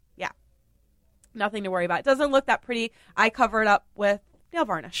situation. Yeah. Nothing to worry about. It doesn't look that pretty. I cover it up with nail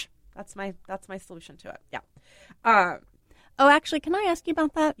varnish. That's my solution to it. Yeah. Oh, actually, can I ask you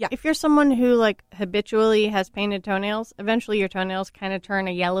about that? Yeah. If you're someone who like habitually has painted toenails, eventually your toenails kind of turn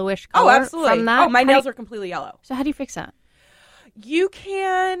a yellowish color. Oh, absolutely. From that. Oh, my nails are completely yellow. So how do you fix that? You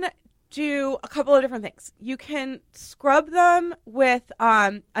can do a couple of different things. You can scrub them with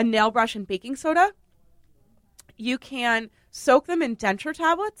a nail brush and baking soda. You can soak them in denture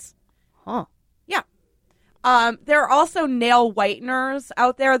tablets. Huh. Yeah. There are also nail whiteners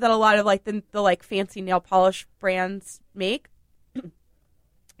out there that a lot of like the like fancy nail polish brands make.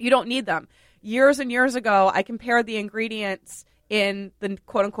 You don't need them. Years and years ago, I compared the ingredients in the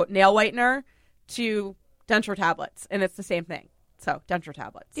quote unquote nail whitener to denture tablets, and it's the same thing. So denture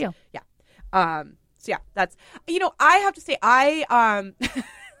tablets. Deal. Yeah. So yeah, that's I have to say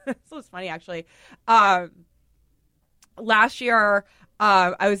so it's funny actually. Last year,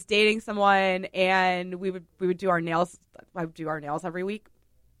 I was dating someone, and we would do our nails. I would do our nails every week,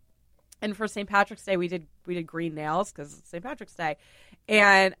 and for St. Patrick's Day, we did green nails because it's St. Patrick's Day,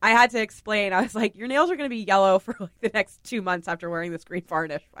 and I had to explain. I was like, "Your nails are going to be yellow for like the next 2 months after wearing this green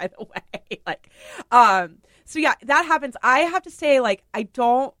varnish." By the way, so yeah, that happens. I have to say, like, I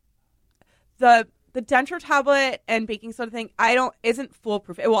don't the denture tablet and baking soda thing, isn't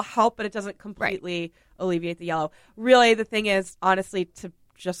foolproof. It will help, but it doesn't completely alleviate the yellow. Really, the thing is, honestly, to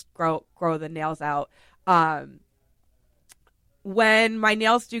just grow the nails out. When my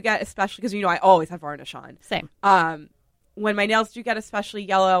nails do get, especially because I always have varnish on. Same. When my nails do get especially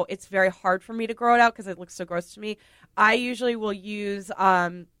yellow, it's very hard for me to grow it out because it looks so gross to me. I usually will use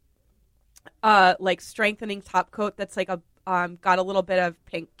like strengthening top coat that's like got a little bit of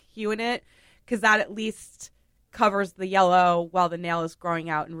pink hue in it, because that at least covers the yellow while the nail is growing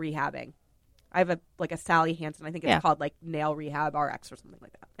out and rehabbing. I have a Sally Hansen. I think it's called like Nail Rehab RX or something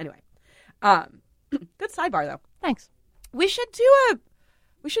like that. Anyway, good sidebar though. Thanks. We should do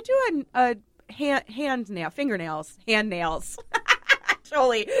a fingernails, hand nails.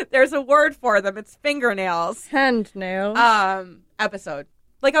 Jolie, there's a word for them. It's fingernails. Hand nails. Episode,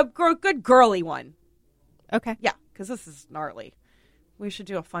 like a good girly one. Okay. Yeah, because this is gnarly. We should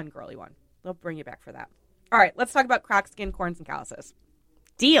do a fun girly one. They'll bring you back for that. All right, let's talk about cracked skin, corns, and calluses.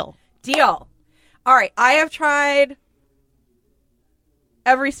 Deal. All right, I have tried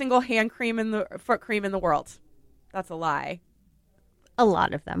every single foot cream in the world. That's a lie. A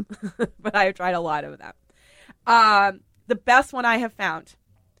lot of them. But I have tried a lot of them. The best one I have found,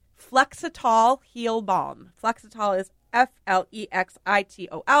 Flexitol Heel Balm. Flexitol is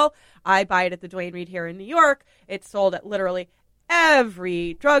Flexitol. I buy it at the Duane Reade here in New York. It's sold at literally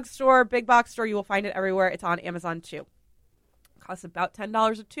every drugstore, big box store. You will find it everywhere. It's on Amazon too. It costs about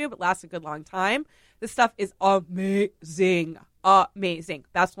 $10 a tube. It lasts a good long time. This stuff is amazing. Amazing.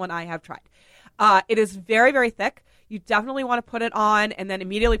 Best one I have tried. It is very, very thick. You definitely want to put it on and then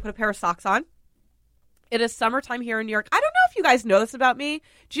immediately put a pair of socks on. It is summertime here in New York. I don't know if you guys know this about me.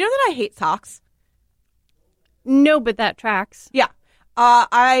 Do you know that I hate socks? No, but that tracks. Yeah.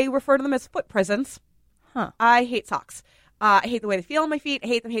 I refer to them as foot prisons. Huh. I hate socks. I hate the way they feel on my feet. I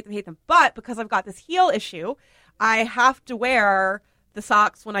hate them, hate them, hate them. But because I've got this heel issue, I have to wear the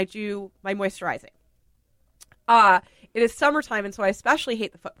socks when I do my moisturizing. It is summertime, and so I especially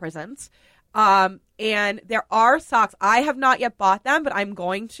hate the foot prisons. And there are socks. I have not yet bought them, but I'm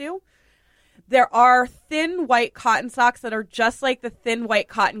going to. There are thin white cotton socks that are just like the thin white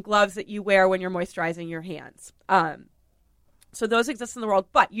cotton gloves that you wear when you're moisturizing your hands. So those exist in the world,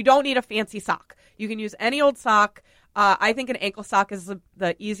 but you don't need a fancy sock. You can use any old sock. I think an ankle sock is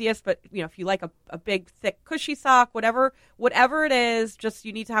the easiest, but you know, if you like a big, thick, cushy sock, whatever it is, just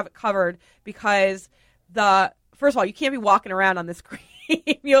you need to have it covered because first of all, you can't be walking around on this cream.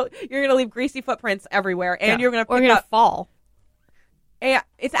 You're going to leave greasy footprints everywhere, and you're going to pick up fall. And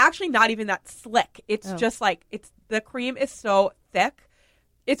it's actually not even that slick. It's just like the cream is so thick.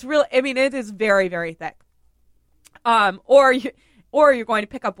 It's really, I mean, it is very, very thick. Or you're going to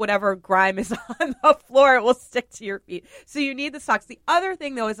pick up whatever grime is on the floor. It will stick to your feet. So you need the socks. The other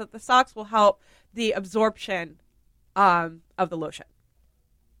thing, though, is that the socks will help the absorption of the lotion.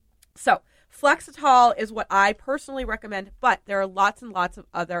 So Flexitol is what I personally recommend, but there are lots and lots of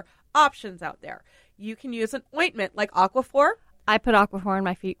other options out there. You can use an ointment like Aquaphor. I put Aquaphor on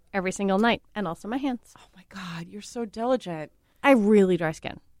my feet every single night and also my hands. Oh, my God. You're so diligent. I have really dry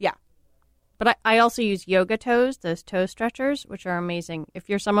skin. Yeah. But I also use yoga toes, those toe stretchers, which are amazing. If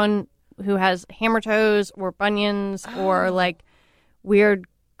you're someone who has hammer toes or bunions or like weird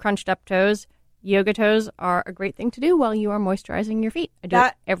crunched up toes, yoga toes are a great thing to do while you are moisturizing your feet. I do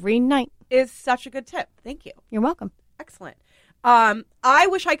it every night. Is such a good tip. Thank you. You're welcome. Excellent. I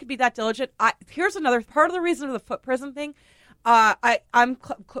wish I could be that diligent. Here's another part of the reason of the foot prison thing. I'm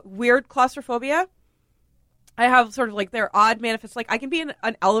weird claustrophobia. I have sort of like their odd manifest. Like I can be in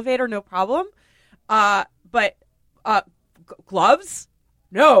an elevator, no problem. But gloves,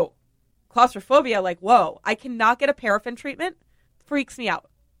 no. Claustrophobia, like whoa. I cannot get a paraffin treatment. Freaks me out.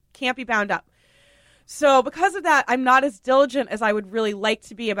 Can't be bound up. So because of that, I'm not as diligent as I would really like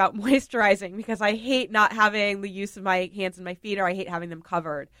to be about moisturizing because I hate not having the use of my hands and my feet, or I hate having them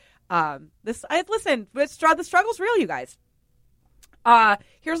covered. Listen, the struggle's real, you guys.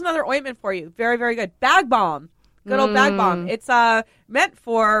 Here's another ointment for you. Very, very good. Bag Balm. Good old Bag Balm. It's meant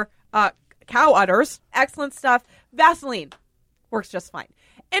for cow udders. Excellent stuff. Vaseline works just fine.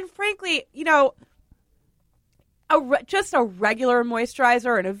 And frankly, you know, just a regular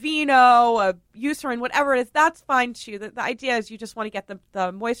moisturizer, an Aveeno, a Eucerin, whatever it is, that's fine too. The idea is you just want to get the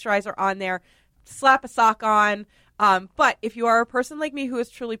moisturizer on there, slap a sock on. But if you are a person like me who is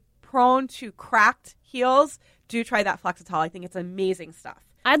truly prone to cracked heels, do try that Flexitol. I think it's amazing stuff.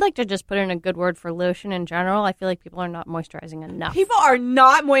 I'd like to just put in a good word for lotion in general. I feel like people are not moisturizing enough. People are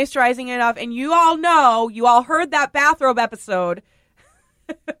not moisturizing enough, and you all heard that bathrobe episode.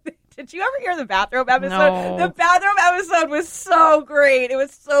 Did you ever hear the bathrobe episode? No. The bathrobe episode was so great. It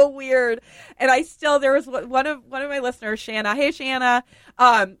was so weird. And there was one of my listeners, Shanna. Hey, Shanna.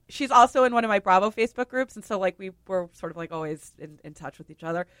 She's also in one of my Bravo Facebook groups. And so like we were sort of like always in touch with each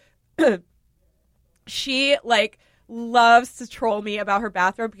other. She like loves to troll me about her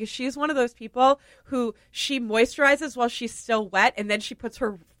bathrobe because she's one of those people who she moisturizes while she's still wet. And then she puts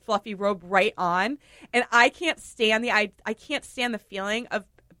her fluffy robe right on. And I can't stand the feeling of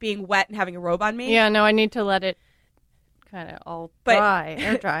being wet and having a robe on me. Yeah, no, I need to let it kind of all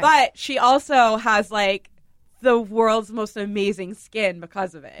air dry. But she also has like the world's most amazing skin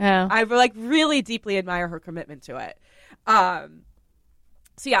because of it. Yeah. I like really deeply admire her commitment to it.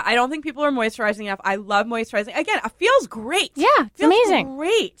 So yeah, I don't think people are moisturizing enough. I love moisturizing. Again, it feels great. Yeah, it's amazing.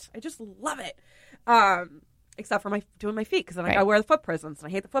 Great. I just love it. Except for doing my feet because then I gotta wear the foot prisons and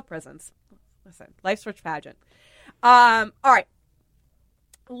I hate the foot prisons. Listen, life's rich pageant. All right.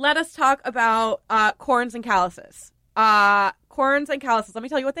 Let us talk about corns and calluses. Corns and calluses, let me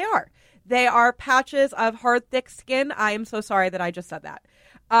tell you what they are. They are patches of hard, thick skin. I am so sorry that I just said that.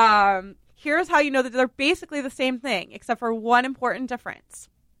 Here's how you know that they're basically the same thing, except for one important difference.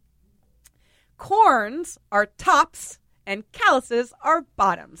 Corns are tops and calluses are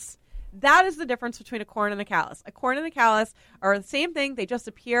bottoms. That is the difference between a corn and a callus. A corn and a callus are the same thing. They just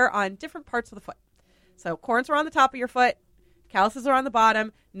appear on different parts of the foot. So corns are on the top of your foot. Calluses are on the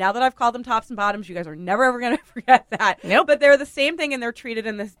bottom. Now that I've called them tops and bottoms, you guys are never, ever going to forget that. Nope. But they're the same thing, and they're treated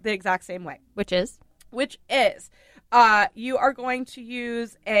in the exact same way. Which is? You are going to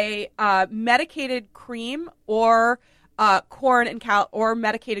use a medicated cream or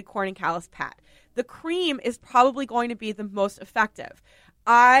medicated corn and callus pad. The cream is probably going to be the most effective.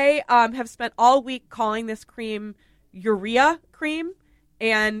 I have spent all week calling this cream urea cream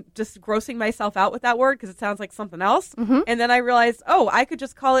and just grossing myself out with that word because it sounds like something else. Mm-hmm. And then I realized, I could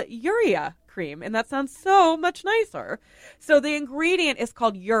just call it urea cream, and that sounds so much nicer. So the ingredient is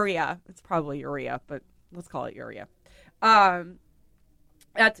called urea. It's probably urea, but let's call it urea.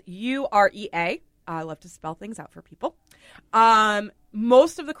 That's UREA. I love to spell things out for people.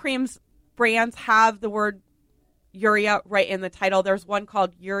 Most of the creams brands have the word urea right in the title. There's one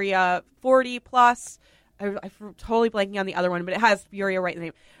called Urea 40 Plus. I'm totally blanking on the other one, but it has urea right in the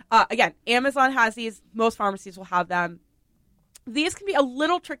name. Again, Amazon has these. Most pharmacies will have them. These can be a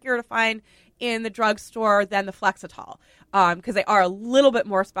little trickier to find in the drugstore than the Flexitol because they are a little bit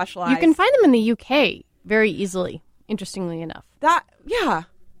more specialized. You can find them in the UK very easily, interestingly enough. That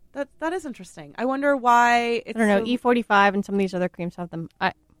is interesting. I wonder why it's I don't know, E45 and some of these other creams have them.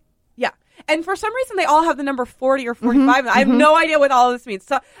 Yeah. And for some reason, they all have the number 40 or 45. I have no idea what all of this means.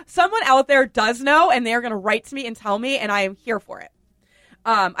 So someone out there does know, and they're going to write to me and tell me, and I am here for it.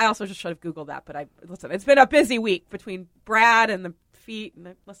 I also just should have Googled that, but listen, it's been a busy week between Brad and the feet.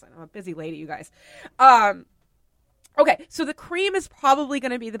 And listen, I'm a busy lady, you guys. Okay, so the cream is probably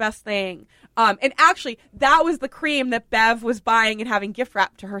going to be the best thing. And actually, that was the cream that Bev was buying and having gift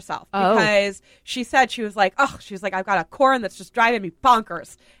wrapped to herself. Because she was like, I've got a corn that's just driving me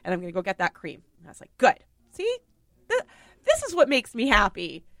bonkers, and I'm going to go get that cream. And I was like, good. See? This is what makes me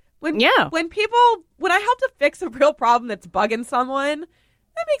happy. When I help to fix a real problem that's bugging someone,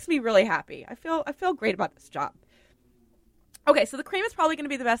 that makes me really happy. I feel great about this job. Okay, so the cream is probably going to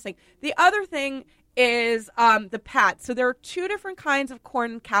be the best thing. The other thing is the pads. So there are two different kinds of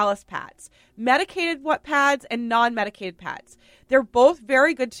corn and callus pads. Medicated pads and non-medicated pads. They're both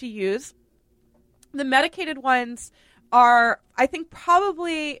very good to use. The medicated ones are, I think,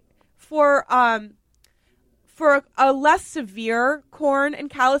 probably for a less severe corn and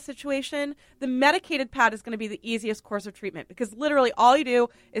callus situation, the medicated pad is going to be the easiest course of treatment because literally all you do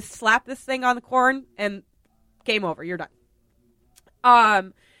is slap this thing on the corn and game over. You're done.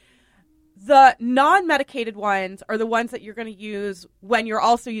 The non-medicated ones are the ones that you're going to use when you're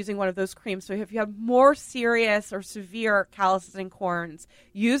also using one of those creams. So if you have more serious or severe calluses and corns,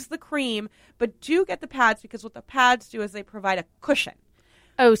 use the cream, but do get the pads because what the pads do is they provide a cushion.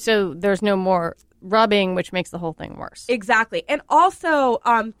 Oh, so there's no more rubbing, which makes the whole thing worse. Exactly. And also,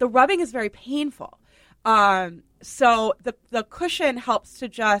 the rubbing is very painful. So the cushion helps to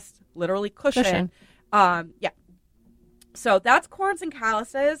just literally cushion. Yeah. So that's corns and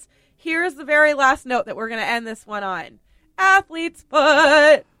calluses. Here's the very last note that we're going to end this one on. Athlete's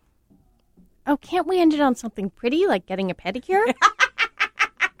foot. Oh, can't we end it on something pretty, like getting a pedicure?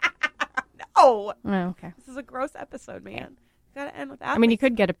 No. Oh, okay. This is a gross episode, man. Got to end with athlete's. I mean, you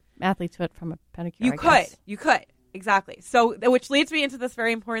could get an athlete's foot from a pedicure. You could. Exactly. So, which leads me into this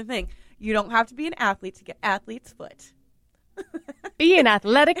very important thing. You don't have to be an athlete to get athlete's foot. Be an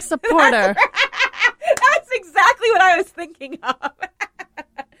athletic supporter. That's exactly what I was thinking of.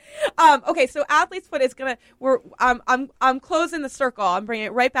 Okay, so athlete's foot is I'm closing the circle. I'm bringing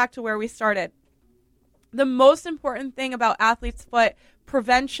it right back to where we started. The most important thing about athlete's foot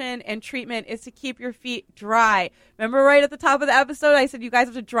prevention and treatment is to keep your feet dry. Remember right at the top of the episode, I said you guys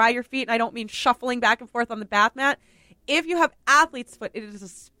have to dry your feet, and I don't mean shuffling back and forth on the bath mat. If you have athlete's foot, it is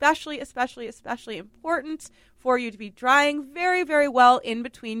especially important for you to be drying very, very well in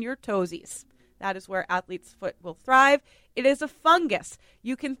between your toesies. That is where athlete's foot will thrive. It is a fungus.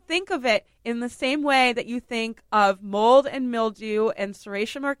 You can think of it in the same way that you think of mold and mildew and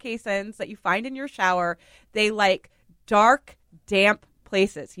Serratia marcescens that you find in your shower. They like dark, damp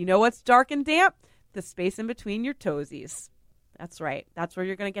places. You know what's dark and damp? The space in between your toesies. That's right. That's where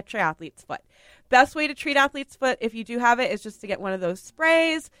you're going to get your athlete's foot. Best way to treat athlete's foot, if you do have it, is just to get one of those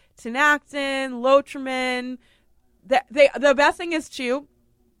sprays, Tinactin, Lotrimin. The best thing is, too,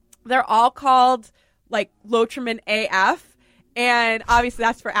 they're all called like Lotrimin AF, and obviously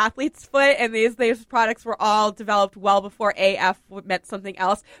that's for athlete's foot, and these products were all developed well before AF meant something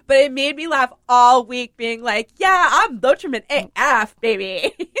else. But it made me laugh all week being like, yeah, I'm Lotrimin AF,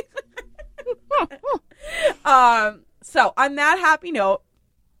 baby. So on that happy note,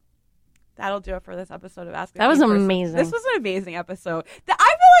 that'll do it for this episode of Ask. That was amazing. This was an amazing episode. I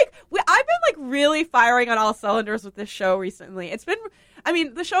feel like I've been like really firing on all cylinders with this show recently. It's been I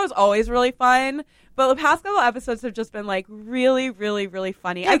mean, the show is always really fun, but the past couple episodes have just been like really, really, really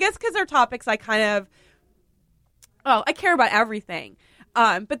funny. I guess because they're topics I care about everything.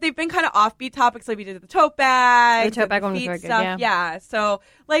 But they've been kind of offbeat topics, like we did the tote bag. The tote bag one was very good, yeah. So,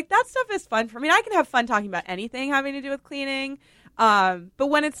 like, that stuff is fun for me. I can have fun talking about anything having to do with cleaning. But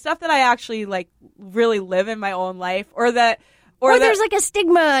when it's stuff that I actually, like, really live in my own life, or there's, like, a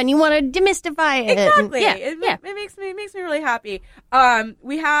stigma and you want to demystify it. Exactly. It makes me really happy.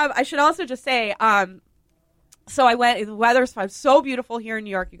 I should also just say, so the weather's so beautiful here in New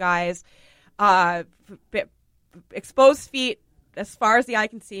York, you guys. Exposed feet as far as the eye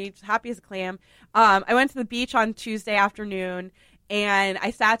can see, just happy as a clam. I went to the beach on Tuesday afternoon, and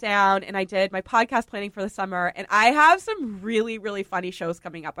I sat down and I did my podcast planning for the summer, and I have some really, really funny shows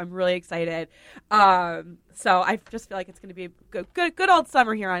coming up. I'm really excited. So I just feel like it's going to be a good old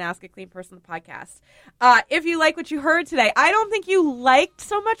summer here on Ask a Clean Person, the podcast. If you like what you heard today, I don't think you liked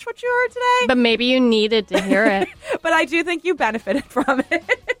so much what you heard today. But maybe you needed to hear it. But I do think you benefited from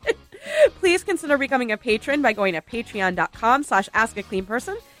it. Please consider becoming a patron by going to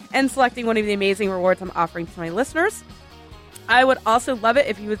patreon.com/askacleanperson and selecting one of the amazing rewards I'm offering to my listeners. I would also love it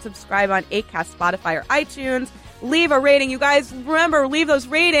if you would subscribe on Acast, Spotify, or iTunes. Leave a rating. You guys, remember, leave those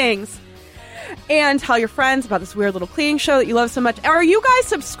ratings. And tell your friends about this weird little cleaning show that you love so much. Are you guys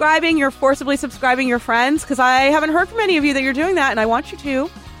subscribing? You're forcibly subscribing your friends? Because I haven't heard from any of you that you're doing that, and I want you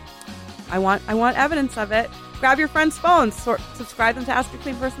to. I want evidence of it. Grab your friends' phones. Subscribe them to Ask a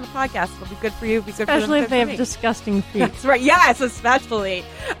Clean Person, the podcast. It'll be good for you. Be good especially for them, if they have disgusting feet. That's right. Yes, especially.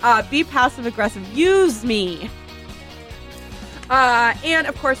 Be passive-aggressive. Use me. And,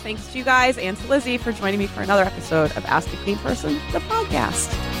 of course, thanks to you guys and to Lizzie for joining me for another episode of Ask a Clean Person, the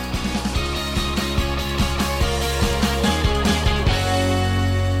podcast.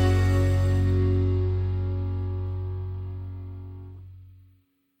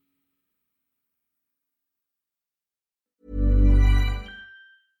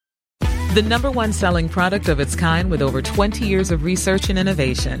 The #1 selling product of its kind with over 20 years of research and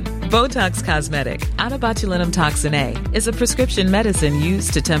innovation. Botox Cosmetic, out of botulinum toxin A, is a prescription medicine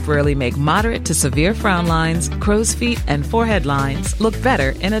used to temporarily make moderate to severe frown lines, crow's feet, and forehead lines look better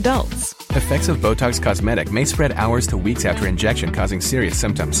in adults. Effects of Botox Cosmetic may spread hours to weeks after injection, causing serious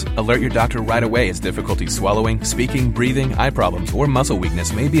symptoms. Alert your doctor right away as difficulty swallowing, speaking, breathing, eye problems, or muscle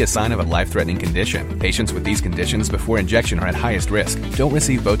weakness may be a sign of a life-threatening condition. Patients with these conditions before injection are at highest risk. Don't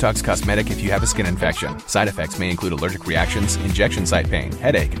receive Botox Cosmetic if you have a skin infection. Side effects may include allergic reactions, injection site pain,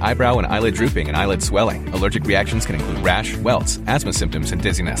 headache, eyebrow and eyelid drooping, and eyelid swelling. Allergic reactions can include rash, welts, asthma symptoms, and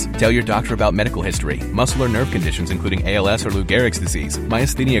dizziness. Tell your doctor about medical history, muscle or nerve conditions including ALS or Lou Gehrig's disease,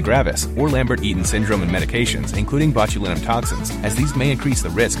 myasthenia gravis, or Lambert-Eaton syndrome, and medications, including botulinum toxins, as these may increase the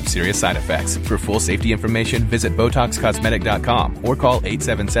risk of serious side effects. For full safety information, visit BotoxCosmetic.com or call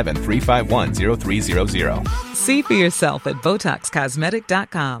 877-351-0300. See for yourself at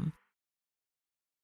BotoxCosmetic.com.